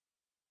 Fabulous.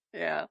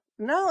 Yeah.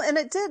 No, and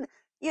it did.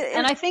 Yeah,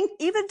 and I think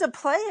even to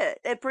play it,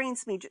 it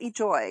brings me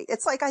joy.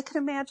 It's like I can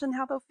imagine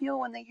how they'll feel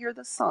when they hear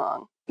the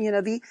song.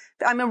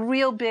 I'm a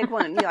real big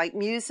one. Like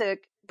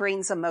music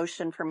brings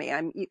emotion for me.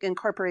 I'm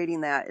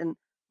incorporating that in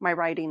my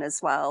writing as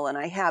well, and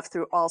I have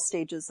through all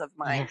stages of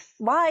my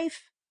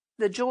life,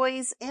 the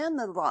joys and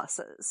the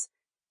losses.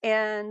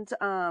 And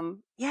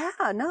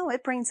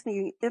it brings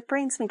me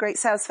great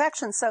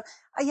satisfaction. So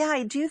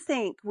I do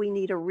think we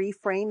need a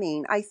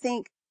reframing. I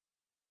think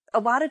a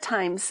lot of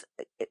times,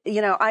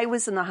 I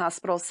was in the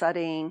hospital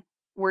setting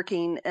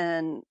working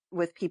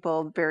with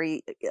people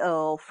very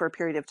ill for a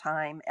period of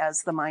time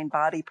as the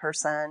mind-body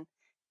person.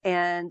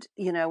 And,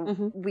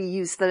 we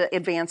use the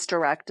advanced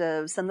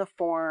directives and the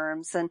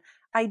forms. And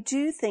I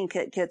do think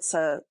it gets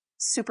a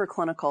super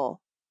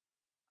clinical,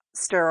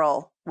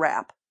 sterile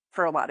rap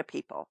for a lot of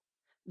people,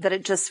 that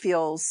it just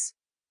feels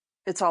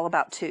it's all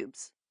about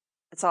tubes.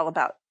 It's all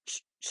about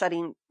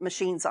shutting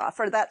machines off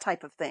or that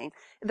type of thing.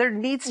 There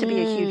needs to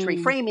be a huge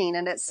reframing,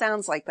 and it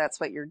sounds like that's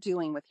what you're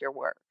doing with your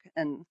work.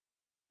 And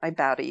I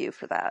bow to you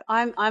for that.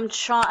 I'm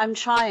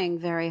trying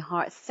very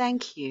hard.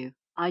 Thank you.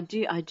 I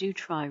do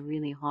try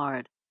really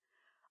hard.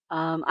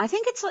 I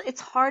think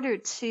it's harder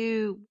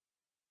to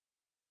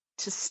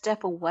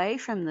step away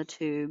from the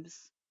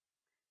tubes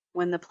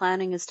when the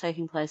planning is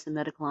taking place in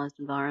medicalized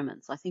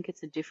environments. I think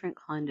it's a different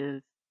kind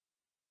of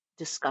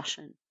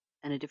discussion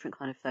and a different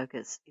kind of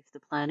focus if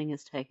the planning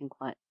is taking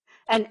quite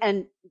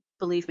and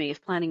believe me,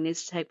 if planning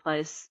needs to take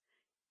place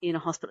in a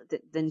hospital,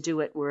 then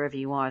do it wherever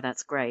you are.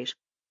 That's great.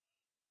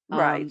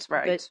 Right.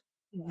 But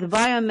the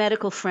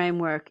biomedical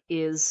framework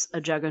is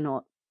a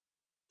juggernaut,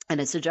 and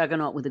it's a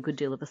juggernaut with a good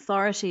deal of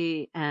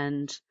authority,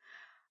 and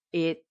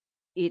it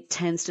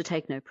tends to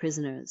take no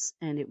prisoners,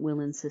 and it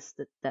will insist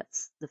that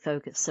that's the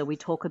focus. So we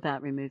talk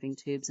about removing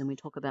tubes, and we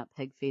talk about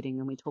peg feeding,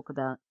 and we talk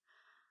about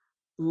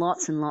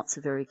lots and lots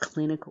of very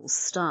clinical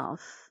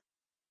stuff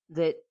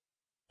that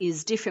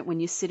is different when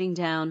you're sitting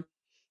down,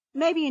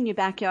 maybe in your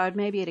backyard,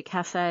 maybe at a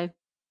cafe.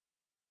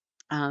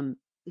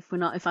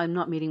 If I'm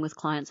not meeting with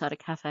clients at a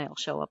cafe, I'll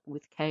show up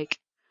with cake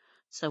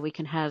so we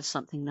can have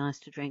something nice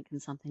to drink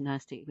and something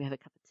nice to eat. We have a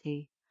cup of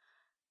tea,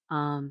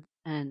 and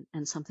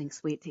something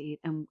sweet to eat,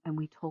 and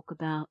we talk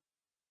about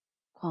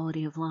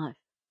quality of life,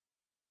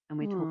 and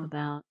we talk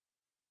about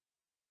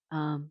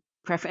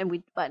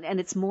preference, and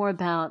it's more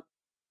about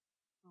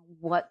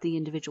what the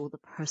individual, the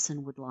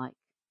person would like,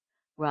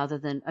 rather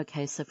than,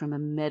 okay, so from a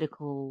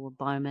medical or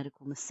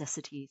biomedical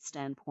necessity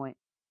standpoint,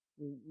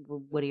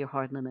 what are your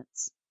hard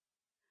limits?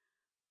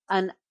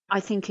 And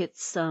I think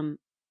it's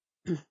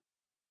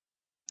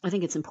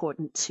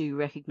important to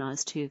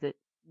recognize too that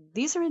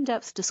these are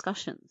in-depth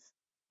discussions.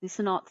 These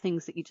are not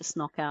things that you just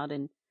knock out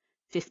in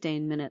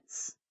 15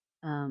 minutes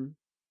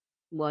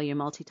while you're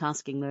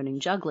multitasking,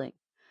 learning juggling.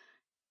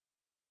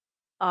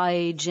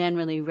 I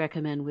generally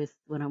recommend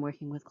when I'm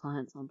working with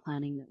clients on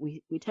planning that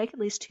we take at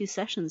least 2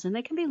 sessions, and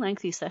they can be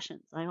lengthy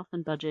sessions. I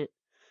often budget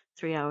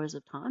 3 hours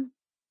of time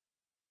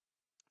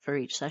for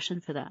each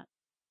session for that,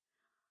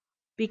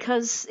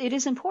 because it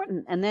is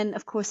important. And then,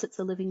 of course, it's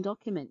a living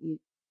document.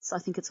 So I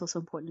think it's also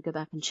important to go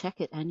back and check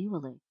it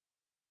annually.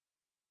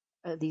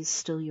 Are these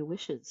still your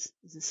wishes?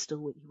 Is this still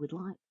what you would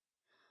like?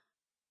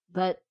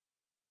 But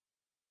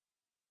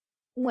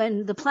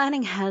when the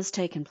planning has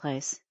taken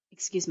place,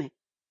 excuse me,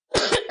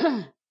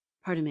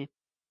 pardon me.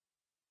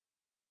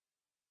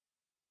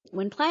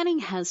 When planning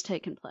has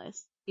taken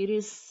place, it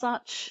is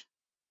such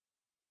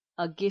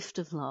a gift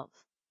of love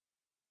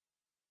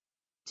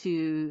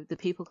to the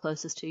people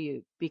closest to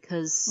you,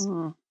 because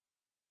Mm.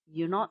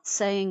 you're not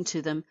saying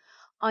to them,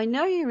 I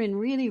know you're in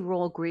really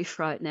raw grief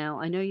right now.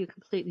 I know you're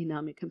completely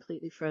numb, you're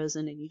completely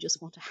frozen, and you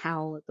just want to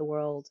howl at the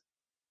world.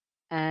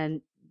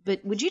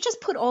 But would you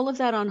just put all of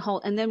that on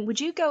hold? And then would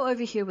you go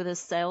over here with a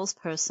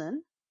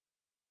salesperson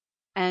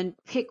and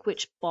pick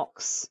which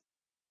box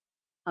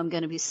I'm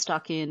going to be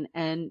stuck in?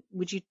 And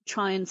would you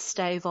try and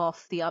stave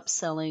off the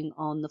upselling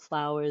on the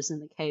flowers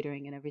and the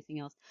catering and everything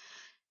else?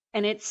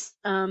 And it's,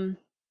 I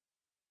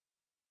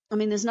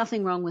mean, there's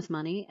nothing wrong with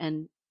money,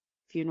 and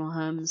funeral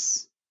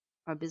homes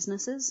are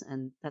businesses,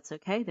 and that's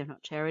okay. They're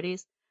not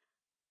charities.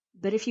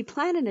 But if you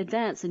plan in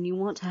advance and you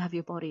want to have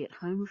your body at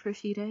home for a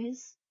few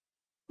days,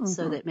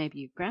 so Mm-hmm. that maybe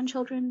your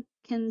grandchildren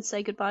can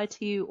say goodbye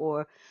to you,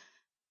 or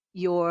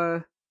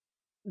your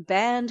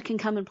band can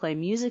come and play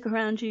music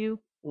around you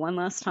one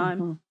last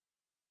time. Mm-hmm.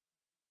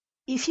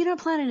 If you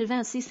don't plan in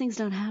advance, these things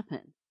don't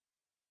happen.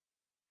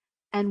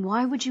 And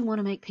why would you want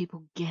to make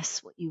people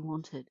guess what you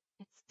wanted?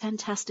 It's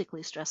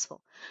fantastically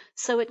stressful.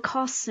 So it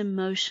costs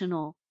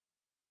emotional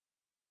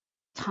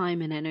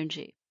time and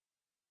energy.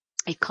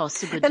 It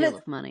costs a good And deal it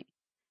of money.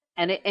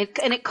 And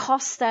it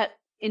costs that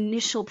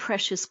initial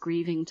precious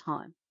grieving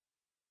time.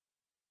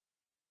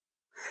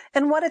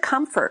 and what a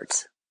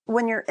comfort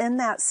when you're in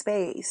that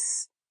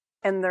space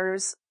and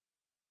there's,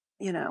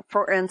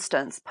 for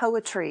instance,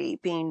 poetry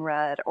being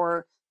read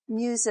or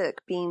music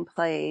being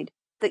played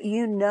that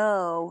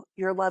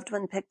your loved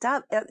one picked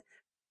up.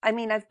 I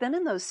mean, I've been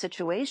in those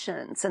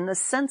situations, and the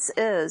sense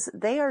is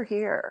they are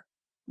here.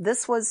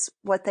 This was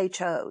what they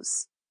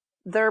chose.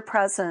 Their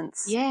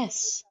presence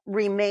Yes.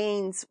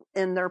 remains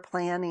in their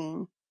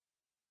planning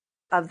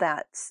of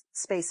that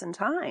space and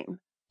time.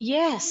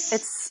 Yes.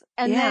 It's,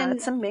 And yeah, then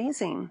it's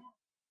amazing.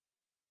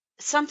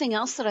 something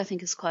else that I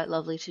think is quite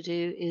lovely to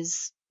do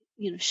is,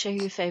 share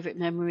your favorite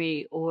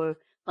memory, or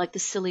like the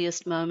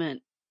silliest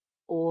moment,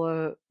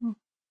 or,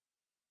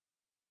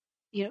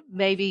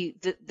 maybe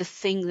the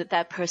thing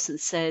that person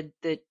said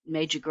that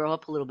made you grow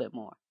up a little bit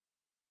more,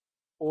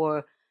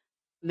 or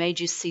made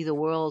you see the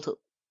world.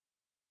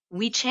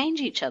 We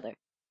change each other.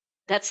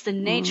 That's the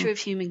Mm, nature of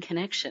human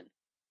connection.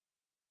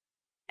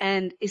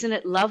 And isn't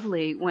it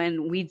lovely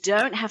when we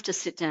don't have to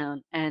sit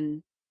down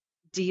and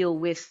deal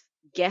with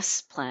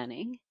guest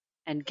planning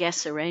and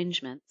guest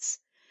arrangements,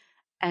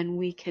 and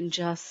we can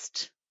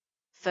just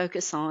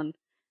focus on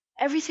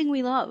everything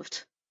we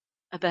loved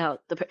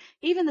about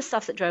even the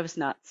stuff that drove us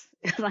nuts,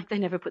 like they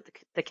never put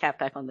the cap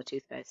back on the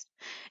toothpaste.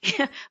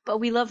 Yeah, but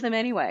we love them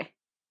anyway,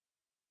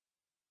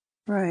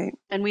 right.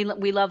 and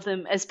we love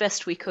them as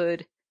best we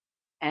could,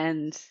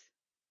 and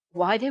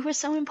why they were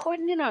so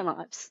important in our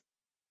lives.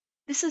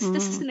 This is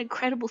Mm, an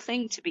incredible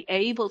thing to be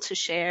able to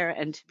share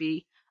and to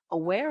be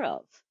aware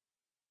of,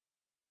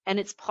 and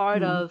mm. it's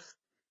part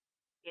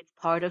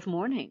of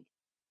mourning.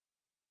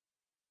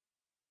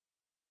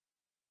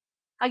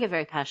 I get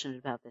very passionate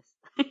about this.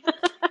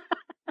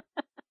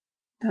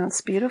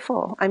 That's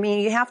beautiful. I mean,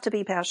 you have to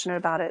be passionate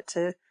about it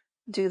to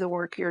do the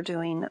work you're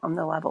doing on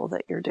the level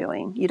that you're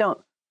doing. You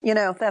don't,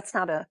 that's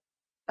not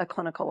a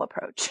clinical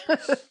approach.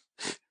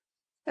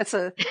 It's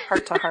a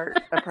heart to heart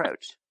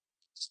approach.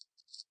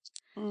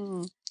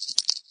 Mm.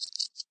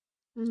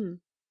 Hmm.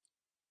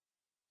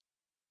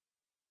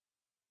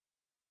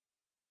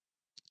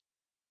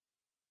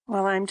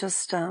 Well,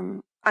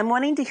 I'm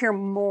wanting to hear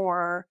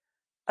more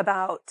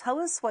tell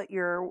us what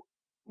your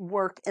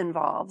work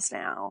involves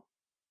now.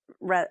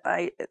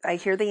 I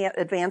hear the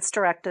advanced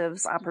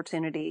directives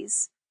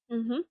opportunities.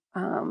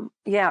 Mm-hmm.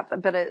 Yeah,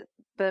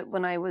 but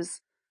when I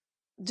was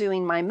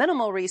doing my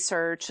minimal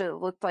research, it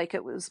looked like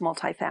it was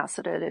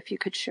multifaceted. If you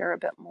could share a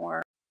bit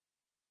more.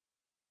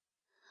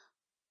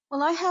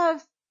 Well, I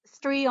have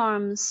three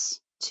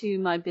arms to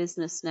my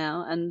business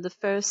now, and the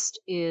first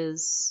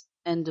is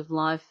end of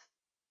life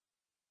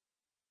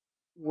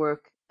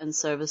work and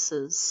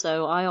services.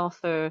 So I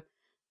offer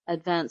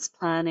advanced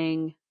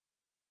planning,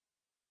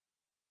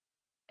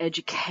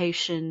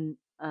 education,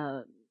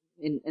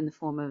 in the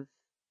form of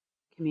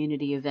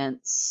community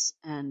events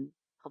and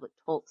public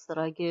talks that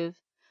I give.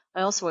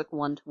 I also work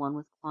one-to-one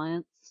with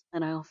clients,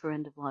 and I offer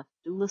end-of-life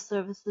doula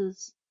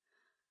services,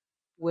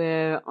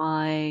 where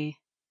I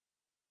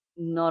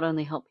not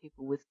only help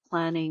people with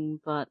planning,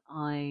 but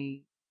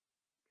I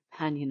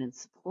companion and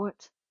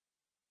support.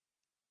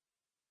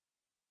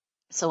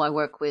 So I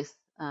work with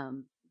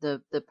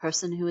the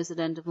person who is at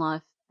end of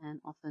life,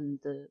 and often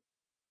the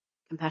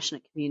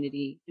compassionate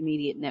community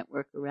immediate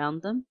network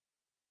around them,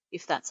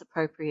 if that's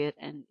appropriate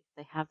and if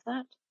they have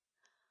that.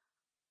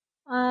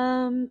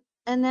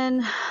 And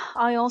then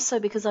I also,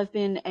 because I've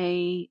been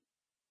a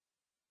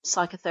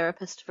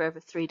psychotherapist for over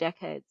 3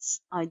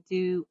 decades, I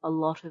do a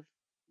lot of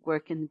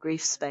work in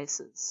grief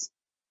spaces.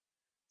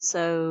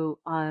 So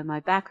my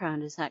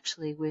background is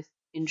actually with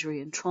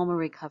injury and trauma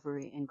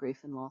recovery and grief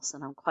and loss,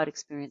 and I'm quite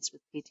experienced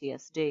with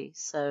PTSD.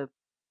 So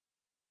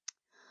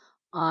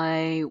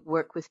I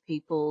work with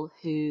people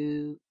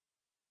who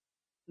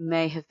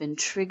may have been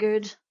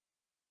triggered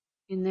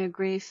in their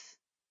grief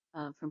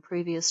from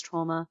previous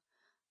trauma,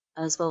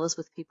 as well as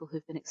with people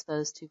who've been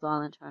exposed to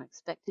violent or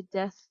unexpected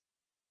death.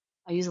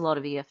 I use a lot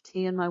of EFT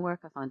in my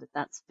work. I find that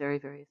that's very,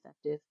 very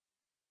effective.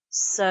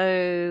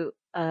 So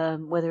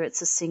whether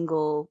it's a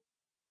single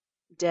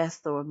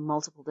death or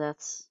multiple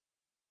deaths,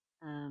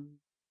 I'm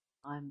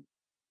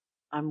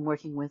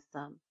working with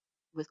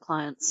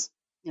clients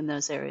in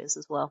those areas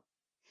as well.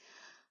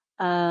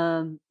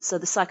 So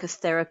the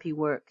psychotherapy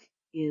work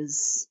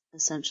is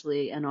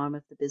essentially an arm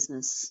of the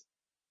business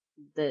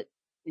that,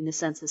 in a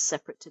sense, is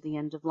separate to the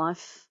end of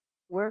life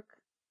work,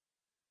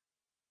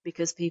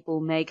 because people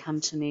may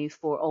come to me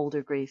for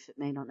older grief. It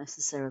may not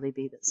necessarily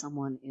be that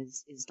someone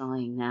is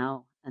dying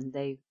now, and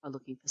they are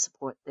looking for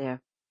support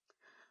there.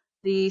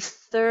 The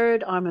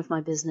third arm of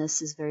my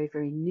business is very,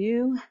 very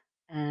new,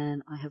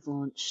 and I have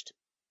launched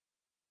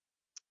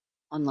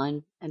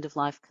online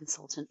end-of-life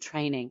consultant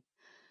training.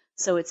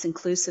 So it's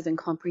inclusive and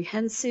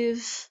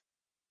comprehensive.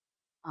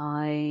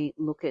 I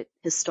look at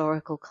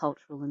historical,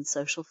 cultural, and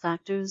social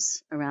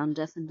factors around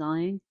death and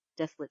dying,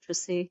 death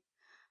literacy,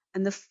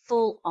 and the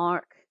full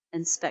arc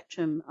and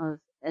spectrum of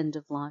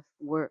end-of-life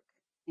work,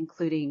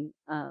 including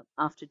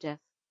after-death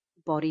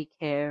body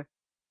care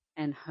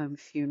and home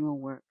funeral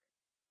work,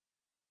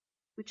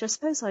 which I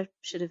suppose I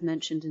should have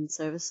mentioned in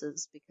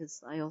services,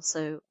 because I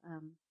also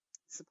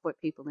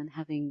support people in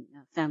having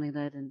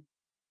family-led and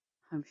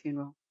home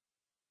funeral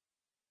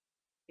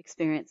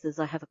experiences.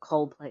 I have a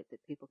cold plate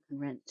that people can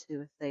rent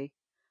too if they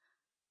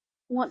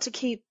want to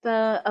keep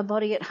a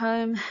body at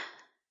home.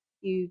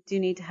 You do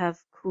need to have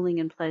cooling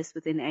in place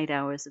within 8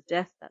 hours of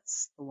death.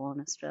 That's the law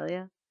in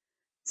Australia.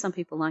 Some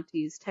people like to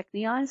use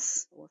Techni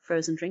Ice or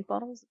frozen drink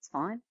bottles. It's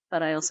fine.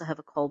 But I also have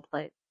a cold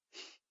plate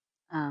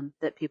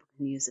that people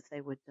can use if they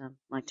would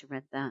like to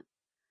rent that.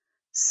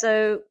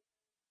 So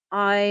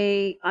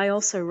I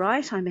also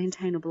write. I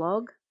maintain a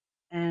blog,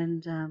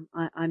 and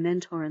I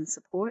mentor and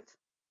support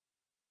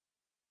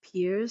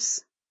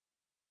peers.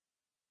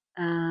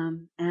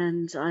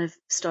 And I've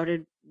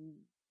started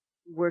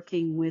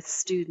working with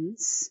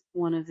students.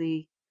 One of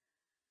the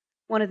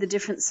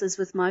differences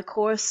with my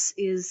course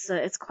is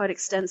it's quite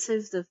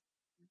extensive.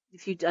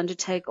 If you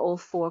undertake all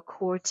 4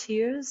 core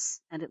tiers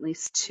and at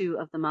least 2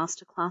 of the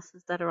master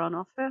classes that are on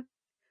offer,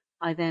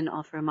 I then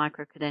offer a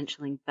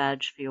micro-credentialing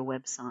badge for your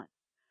website.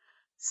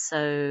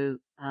 So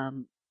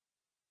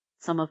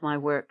some of my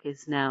work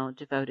is now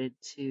devoted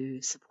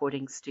to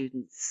supporting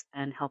students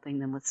and helping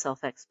them with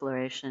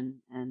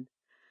self-exploration and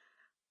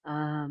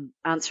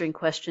answering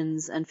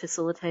questions and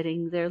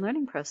facilitating their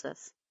learning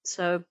process.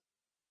 So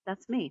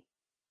that's me.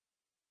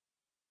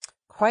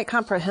 Quite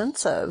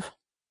comprehensive.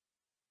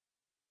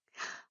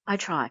 I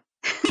try.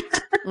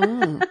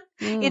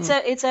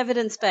 It's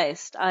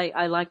evidence-based.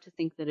 I like to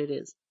think that it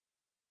is.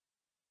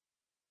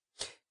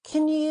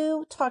 Can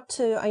you talk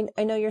to,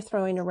 I know you're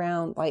throwing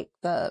around like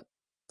the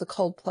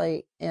cold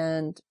plate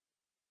and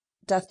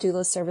death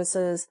doula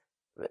services,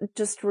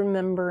 just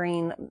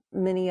remembering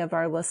many of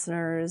our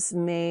listeners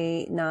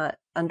may not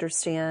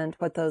understand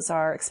what those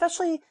are,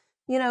 especially,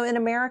 in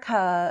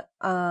America.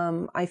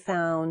 I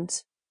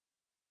found,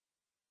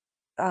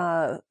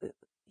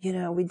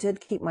 we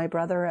did keep my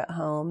brother at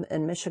home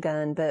in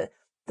Michigan, but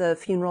the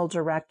funeral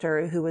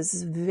director, who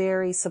was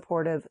very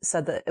supportive,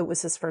 said that it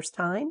was his first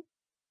time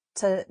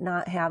to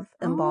not have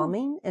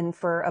embalming and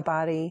for a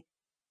body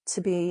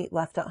to be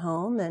left at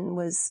home, and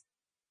was,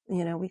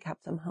 we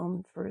kept him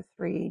home for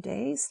 3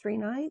 days, 3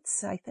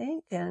 nights, I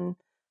think. And,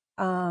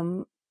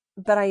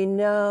 but I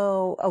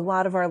know a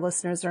lot of our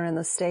listeners are in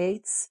the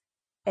States,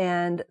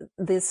 and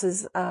this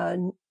is,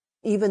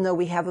 even though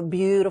we have a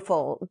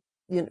beautiful,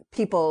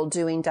 people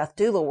doing death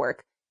doula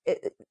work,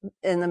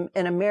 in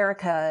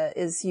America,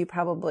 as you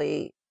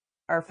probably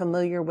are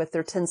familiar with,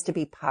 there tends to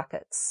be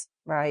pockets,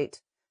 right?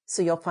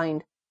 So you'll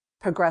find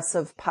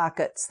progressive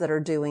pockets that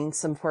are doing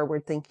some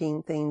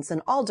forward-thinking things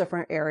in all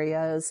different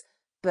areas,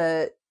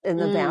 but in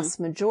the vast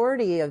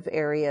majority of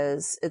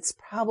areas, it's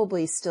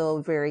probably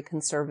still very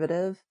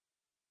conservative,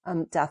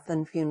 death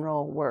and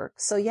funeral work.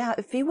 So yeah,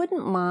 if you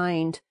wouldn't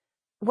mind,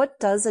 what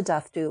does a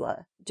death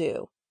doula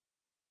do?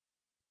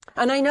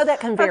 And I know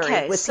that can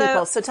vary with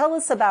people. So tell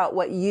us about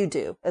what you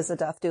do as a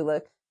death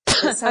doula.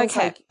 It sounds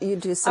like you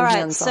do some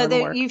hands-on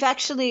work.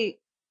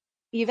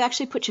 You've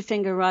actually put your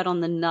finger right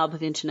on the nub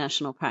of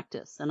international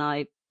practice, and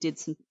I did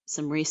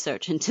some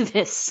research into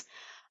this,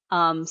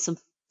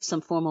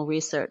 some formal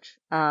research.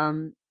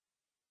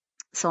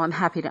 So I'm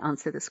happy to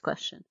answer this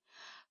question.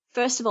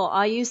 First of all,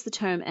 I use the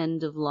term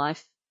end of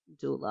life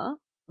doula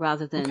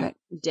rather than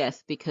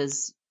death,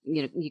 because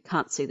you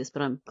can't see this,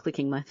 but I'm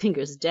clicking my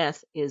fingers.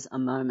 Death is a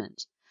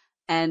moment,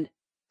 and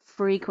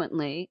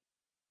frequently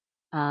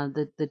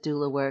the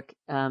doula work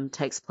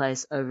takes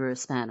place over a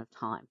span of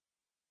time.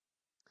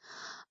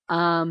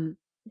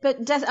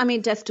 But death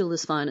doula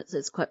is fine.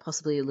 It's quite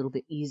possibly a little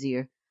bit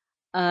easier.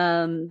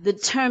 The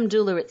term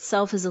doula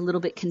itself is a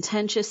little bit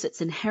contentious.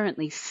 It's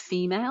inherently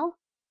female,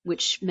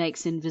 which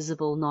makes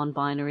invisible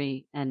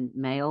non-binary and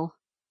male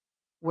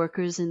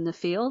workers in the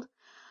field.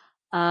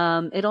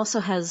 It also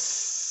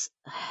has,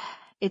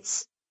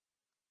 it's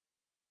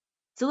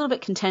it's a little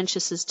bit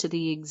contentious as to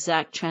the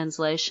exact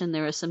translation.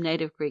 There are some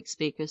native Greek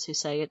speakers who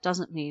say it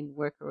doesn't mean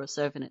worker or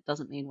servant. It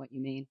doesn't mean what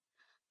you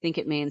think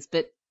it means.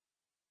 But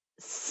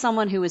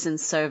someone who is in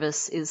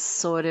service is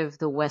sort of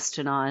the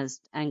westernized,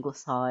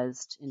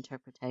 anglicized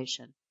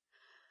interpretation.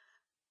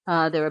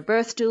 There are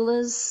birth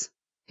doulas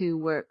who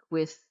work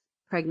with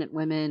pregnant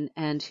women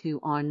and who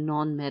are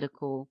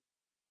non-medical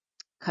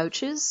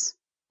coaches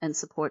and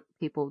support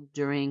people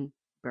during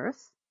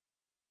birth.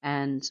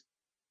 And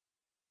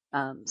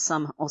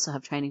some also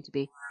have training to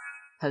be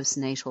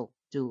postnatal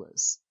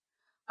doulas.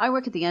 I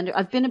work at the end.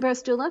 I've been a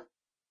birth doula.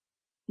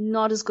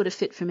 Not as good a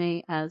fit for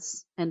me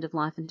as end of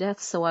life and death,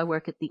 so I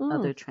work at the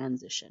other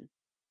transition.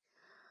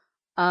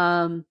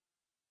 So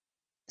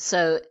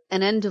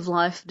an end of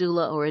life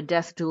doula or a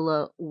death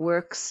doula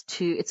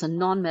it's a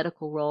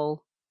non-medical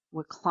role.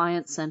 We're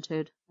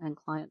client-centered and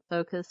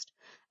client-focused,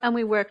 and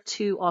we work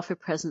to offer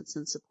presence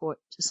and support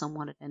to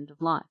someone at end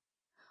of life.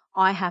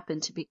 I happen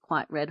to be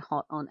quite red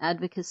hot on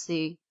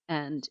advocacy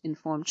and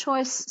informed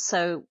choice,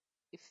 so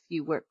if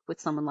you work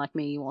with someone like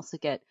me, you also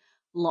get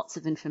lots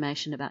of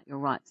information about your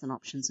rights and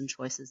options and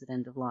choices at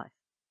end of life.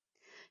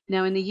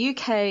 Now, in the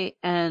UK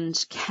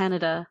and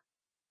Canada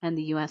and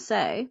the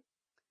USA,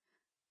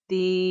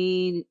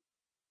 the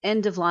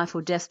end of life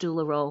or death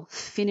doula role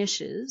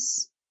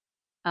finishes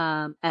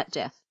at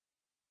death.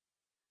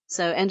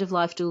 So End of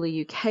Life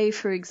Doula UK,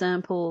 for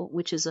example,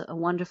 which is a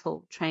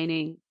wonderful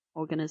training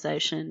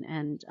organization,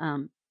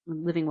 and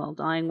Living Well,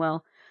 Dying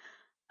Well,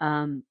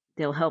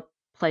 they'll help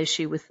place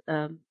you with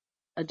a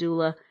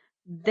doula.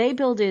 They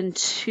build in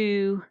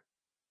 2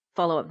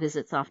 follow-up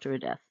visits after a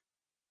death,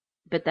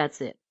 but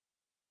that's it.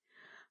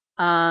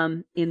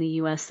 In the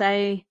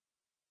USA,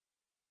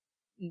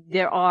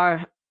 there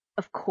are,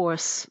 of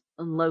course,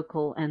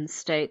 local and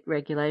state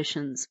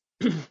regulations,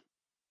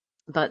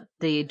 but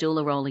the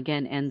doula role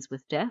again ends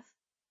with death,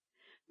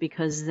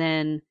 because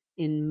then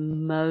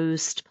in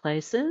most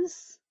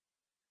places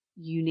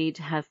you need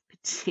to have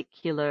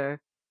particular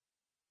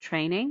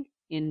training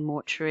in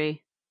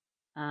mortuary,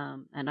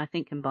 and I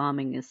think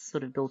embalming is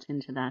sort of built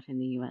into that in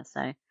the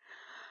USA,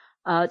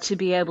 to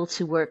be able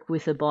to work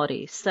with a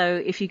body. So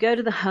if you go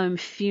to the Home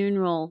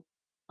Funeral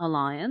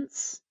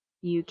Alliance,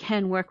 you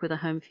can work with a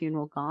home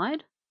funeral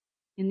guide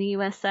in the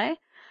USA.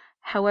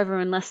 However,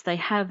 unless they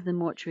have the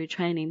mortuary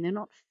training, they're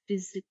not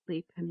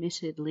physically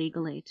permitted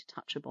legally to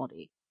touch a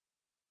body.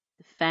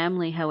 The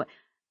family,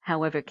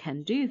 however,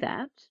 can do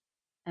that,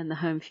 and the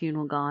home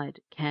funeral guide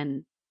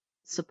can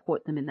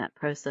support them in that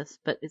process,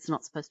 but it's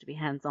not supposed to be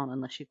hands-on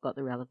unless you've got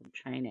the relevant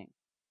training.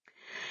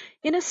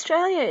 In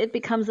Australia, it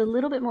becomes a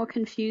little bit more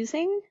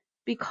confusing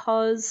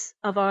because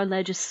of our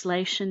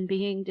legislation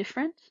being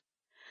different.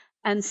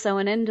 And so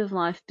an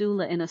end-of-life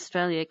doula in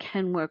Australia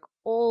can work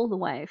all the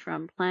way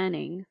from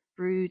planning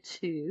through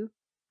to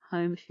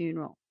home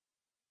funeral.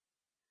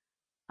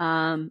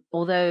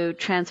 Although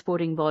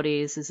transporting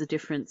bodies is a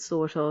different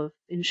sort of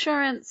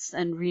insurance,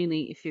 and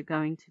really if you're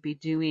going to be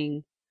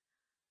doing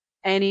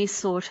any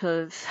sort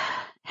of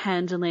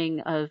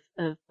handling of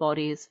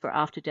bodies for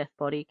after-death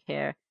body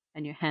care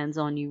and you're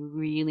hands-on, you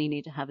really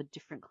need to have a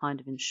different kind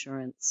of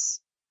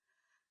insurance.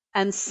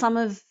 And some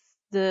of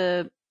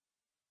the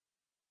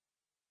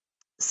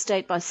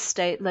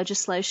state-by-state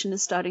legislation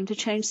is starting to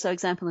change. So,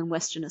 example, in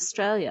Western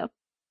Australia,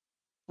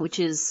 which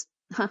is,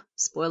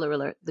 spoiler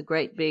alert, the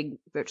great big,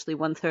 virtually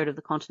 1/3 of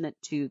the continent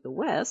to the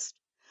west,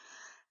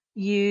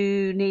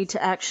 you need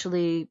to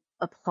actually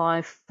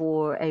apply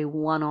for a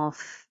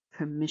one-off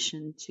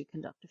permission to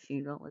conduct a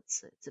funeral.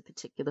 It's a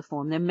particular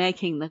form. They're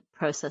making the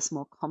process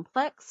more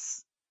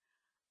complex,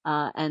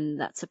 and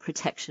that's a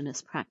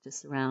protectionist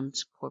practice around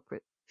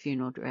corporate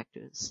funeral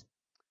directors.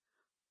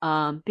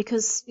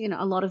 Because,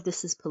 a lot of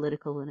this is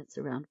political and it's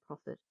around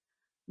profit.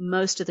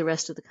 Most of the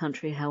rest of the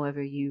country,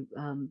 however,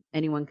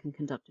 anyone can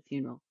conduct a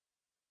funeral,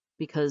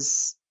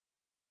 because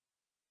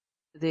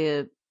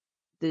the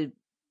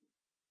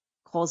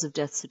cause of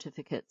death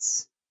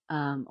certificates,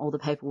 all the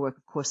paperwork,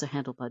 of course, are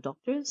handled by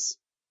doctors.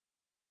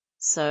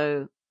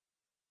 So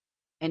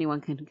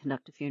anyone can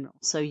conduct a funeral.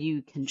 So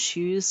you can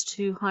choose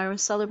to hire a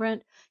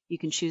celebrant, you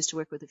can choose to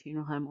work with a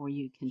funeral home, or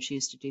you can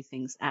choose to do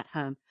things at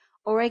home,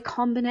 or a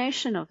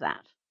combination of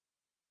that.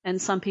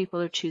 And some people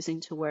are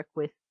choosing to work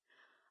with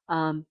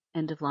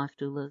end-of-life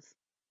doulas.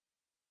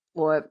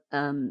 Or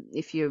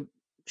if you're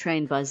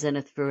trained by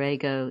Zenith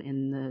Virego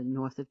in the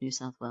north of New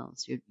South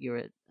Wales, you're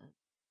a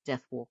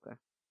death walker.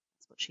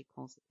 That's what she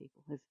calls the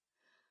people who've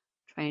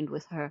trained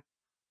with her.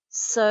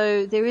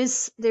 So there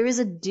is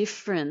a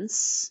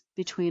difference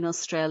between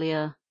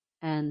Australia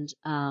and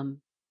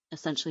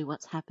essentially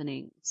what's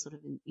happening sort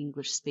of in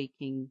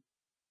English-speaking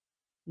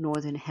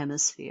Northern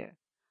Hemisphere.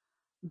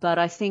 But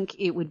I think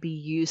it would be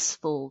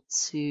useful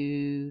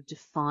to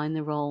define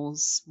the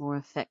roles more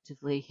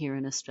effectively here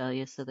in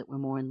Australia so that we're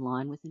more in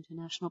line with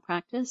international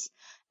practice.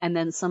 And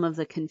then some of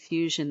the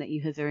confusion that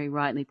you have very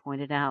rightly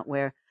pointed out,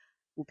 where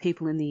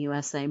people in the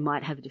USA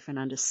might have a different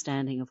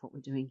understanding of what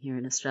we're doing here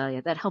in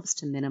Australia, that helps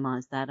to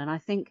minimize that. And I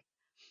think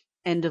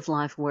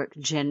end-of-life work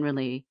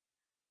generally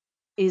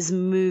is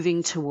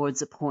moving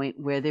towards a point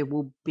where there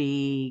will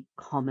be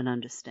common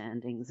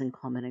understandings and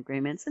common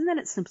agreements, and then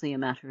it's simply a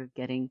matter of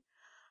getting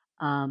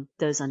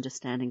those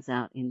understandings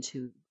out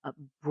into a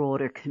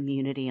broader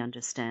community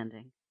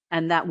understanding,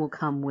 and that will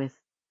come with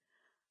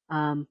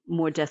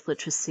more death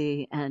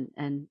literacy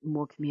and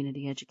more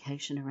community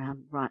education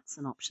around rights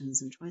and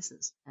options and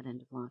choices at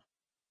end of life.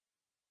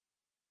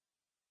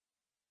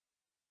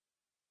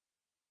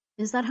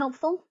 Is that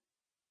helpful?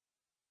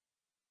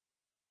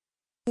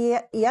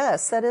 Yeah,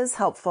 yes, that is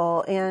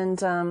helpful.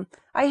 And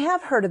I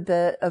have heard a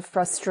bit of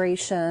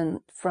frustration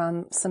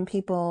from some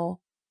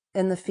people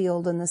in the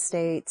field in the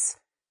States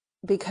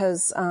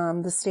because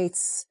the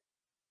States,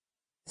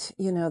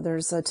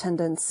 there's a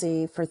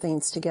tendency for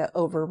things to get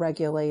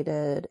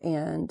overregulated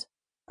and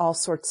all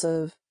sorts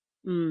of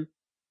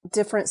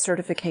different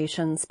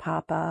certifications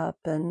pop up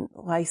and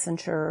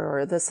licensure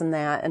or this and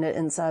that. And it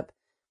ends up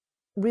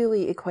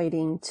really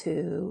equating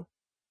to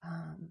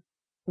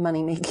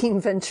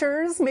money-making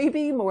ventures,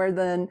 maybe more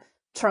than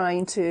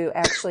trying to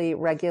actually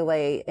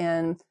regulate.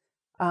 And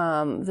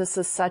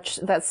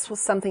that's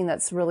something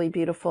that's really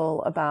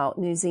beautiful about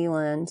New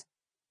Zealand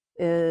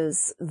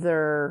is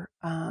their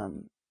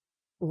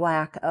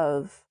lack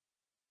of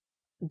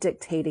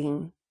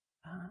dictating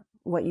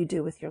what you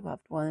do with your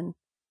loved one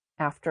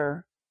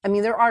after. I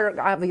mean, there are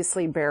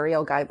obviously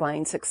burial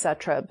guidelines,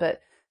 etc.,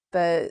 but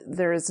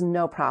there is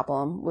no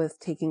problem with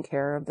taking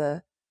care of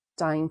the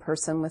dying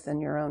person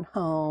within your own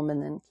home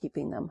and then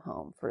keeping them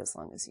home for as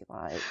long as you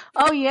like.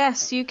 Oh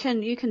yes, you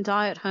can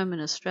die at home in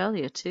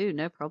Australia too,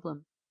 no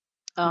problem.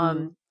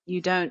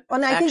 You don't.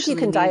 Well, and I think you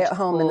can die at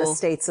home in the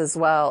States as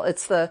well.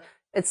 It's the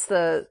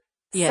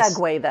yes.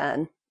 segue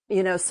then.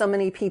 So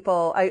many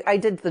people, I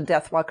did the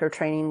Death Walker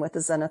training with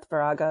the Zenith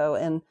Virago,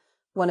 and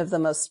one of the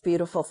most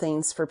beautiful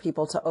things for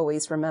people to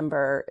always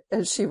remember,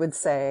 as she would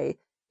say,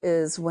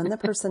 is when the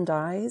person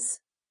dies,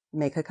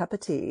 make a cup of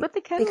tea. Put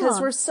the kettle because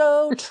on. We're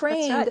so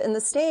trained in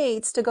the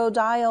States to go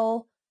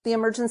dial the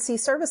emergency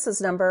services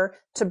number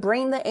to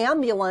bring the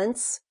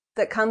ambulance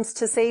that comes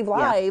to save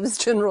lives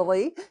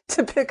generally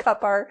to pick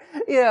up our,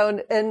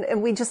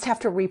 and we just have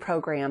to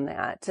reprogram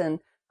that.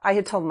 And I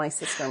had told my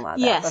sister-in-law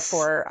that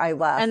before I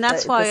left. And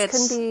that's why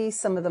this can be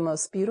some of the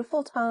most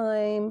beautiful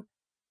time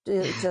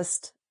to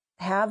just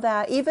have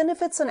that, even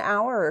if it's an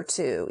hour or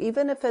two,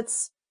 even if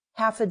it's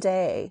half a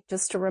day,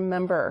 just to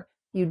remember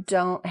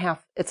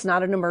it's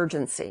not an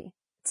emergency.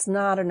 It's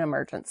not an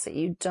emergency.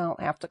 You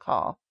don't have to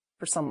call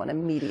for someone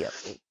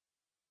immediately.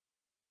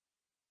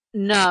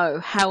 No,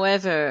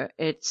 however,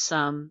 it's,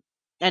 and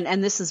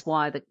this is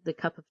why the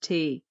cup of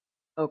tea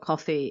or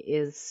coffee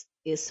is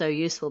so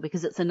useful,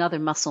 because it's another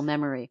muscle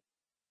memory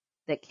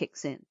that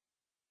kicks in.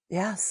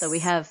 Yes. So we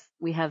have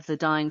the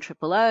dialing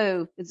triple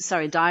O,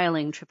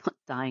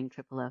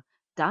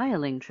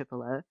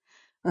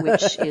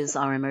 which is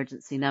our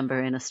emergency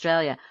number in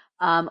Australia.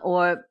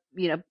 Or,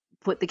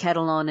 put the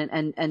kettle on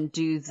and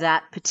do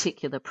that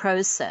particular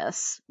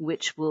process,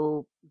 which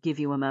will give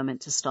you a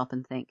moment to stop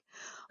and think.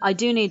 I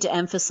do need to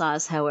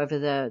emphasize, however,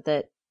 though,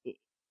 that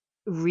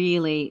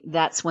really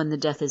that's when the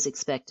death is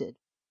expected.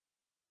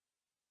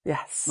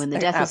 Yes. When the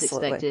death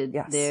absolutely. is expected,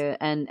 yes.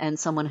 and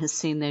someone has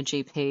seen their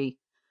GP,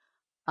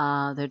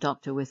 their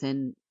doctor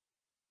within,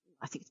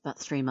 I think it's about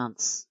 3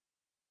 months,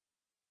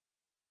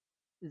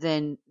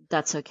 then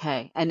that's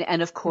okay.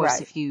 And of course,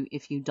 Right.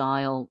 if you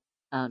dial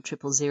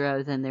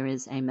 000, then there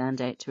is a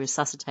mandate to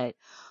resuscitate.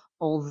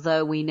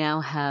 Although we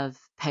now have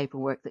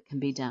paperwork that can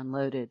be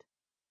downloaded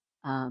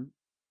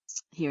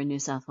here in New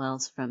South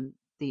Wales from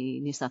the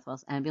New South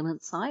Wales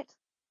ambulance site,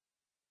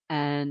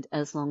 and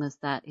as long as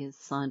that is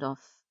signed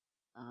off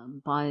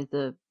by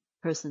the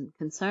person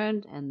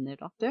concerned and their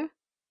doctor,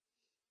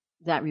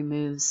 that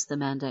removes the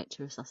mandate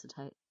to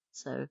resuscitate.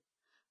 So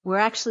we're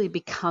actually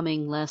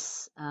becoming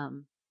less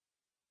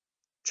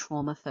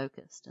trauma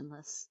focused and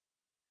less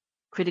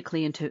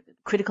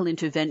critical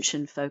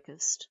intervention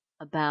focused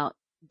about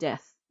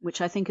death,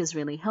 which I think is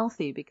really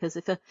healthy, because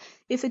if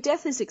a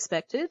death is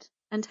expected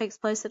and takes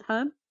place at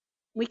home,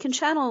 we can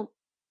channel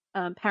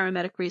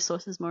paramedic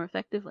resources more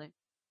effectively.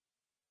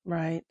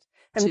 Right.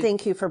 And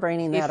thank you for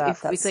bringing that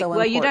up. That's so important.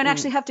 Well, you don't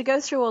actually have to go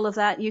through all of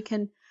that. You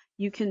can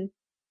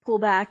pull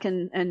back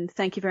and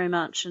thank you very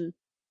much. And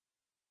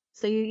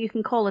so you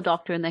can call a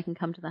doctor and they can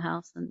come to the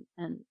house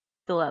and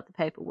fill out the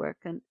paperwork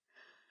and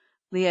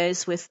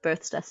liaise with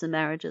births, deaths, and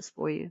marriages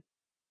for you.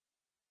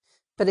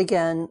 But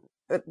again,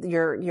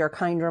 your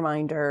kind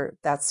reminder,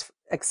 that's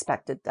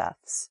expected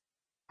deaths,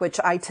 which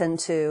I tend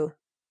to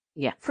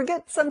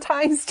forget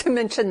sometimes to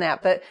mention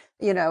that. But,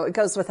 it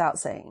goes without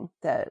saying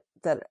that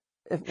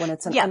when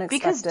it's an unexpected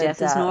because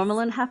death is normal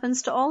and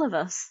happens to all of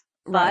us.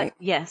 Right.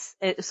 But yes,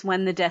 it's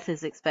when the death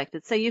is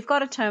expected. So you've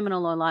got a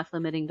terminal or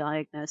life-limiting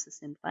diagnosis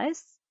in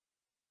place,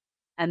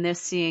 and they're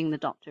seeing the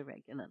doctor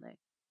regularly.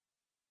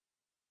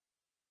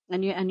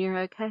 And you're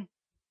okay.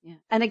 Yeah.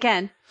 And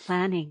again,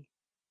 planning.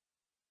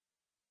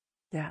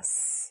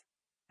 Yes,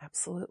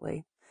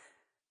 absolutely.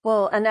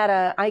 Well,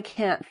 Annetta, I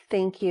can't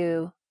thank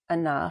you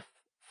enough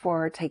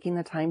for taking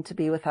the time to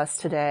be with us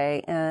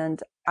today.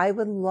 And I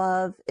would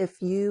love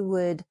if you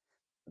would,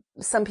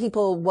 some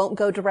people won't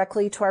go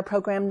directly to our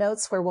program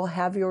notes where we'll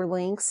have your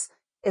links.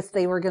 If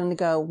they were going to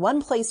go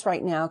one place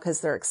right now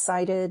because they're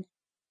excited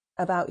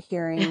about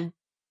hearing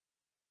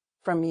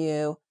from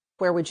you,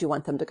 where would you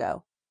want them to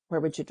go?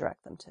 Where would you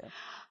direct them to?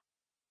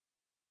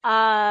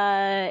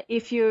 I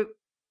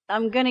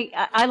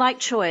like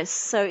choice.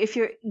 So if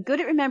you're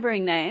good at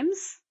remembering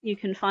names, you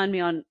can find me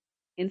on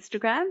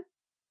Instagram,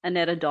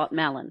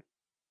 Annetta.Mallon.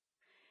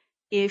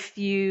 If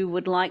you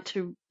would like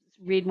to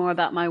read more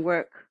about my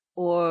work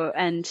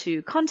and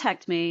to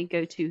contact me,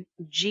 go to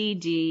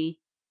gdep.com.au.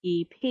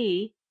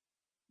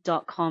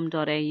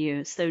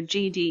 So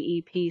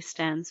GDEP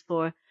stands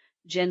for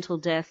Gentle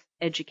Death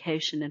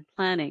Education and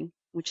Planning,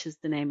 which is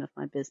the name of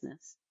my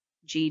business.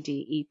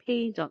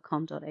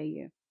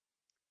 gdep.com.au.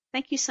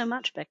 Thank you so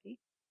much, Becky.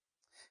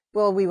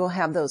 Well, we will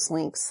have those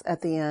links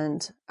at the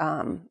end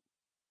in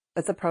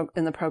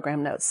the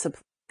program notes. So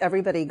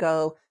everybody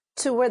go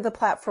to where the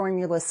platform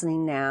you're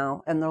listening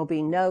now, and there'll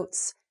be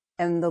notes,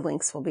 and the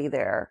links will be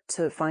there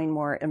to find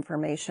more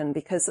information,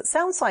 because it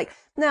sounds like,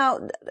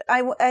 now,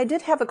 I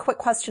did have a quick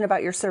question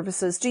about your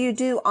services. Do you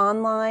do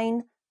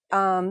online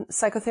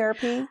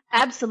psychotherapy?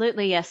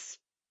 Absolutely, yes.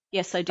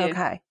 Yes, I do.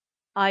 Okay.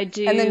 I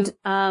do and then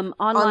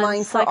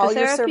online for all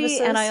your psychotherapy, services?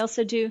 and I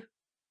also do,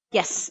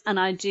 yes, and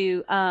I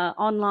do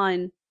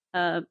online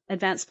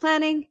advanced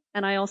planning,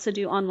 and I also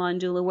do online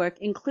doula work,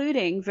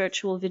 including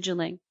virtual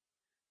vigiling.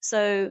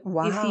 So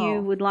Wow. If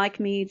you would like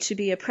me to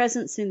be a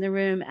presence in the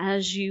room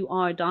as you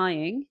are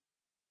dying,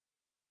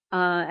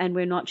 and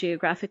we're not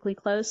geographically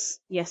close,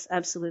 yes,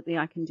 absolutely,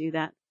 I can do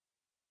that.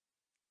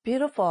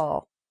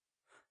 Beautiful.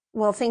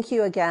 Well, thank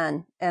you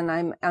again.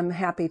 And I'm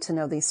happy to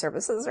know these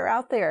services are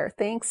out there.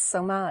 Thanks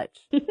so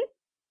much.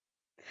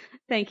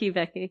 Thank you,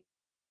 Becky.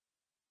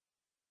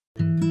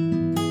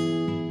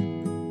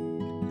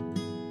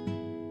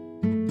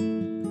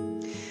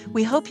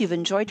 We hope you've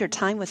enjoyed your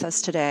time with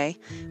us today.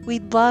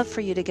 We'd love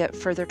for you to get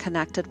further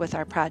connected with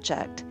our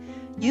project.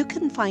 You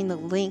can find the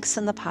links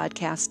in the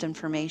podcast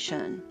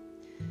information.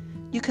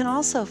 You can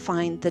also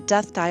find the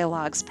Death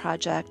Dialogues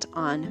Project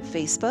on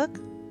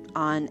Facebook,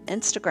 on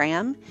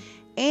Instagram,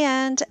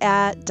 and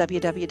at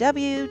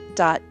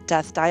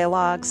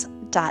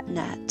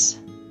www.deathdialogues.net.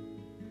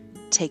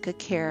 Take good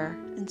care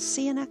and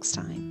see you next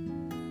time.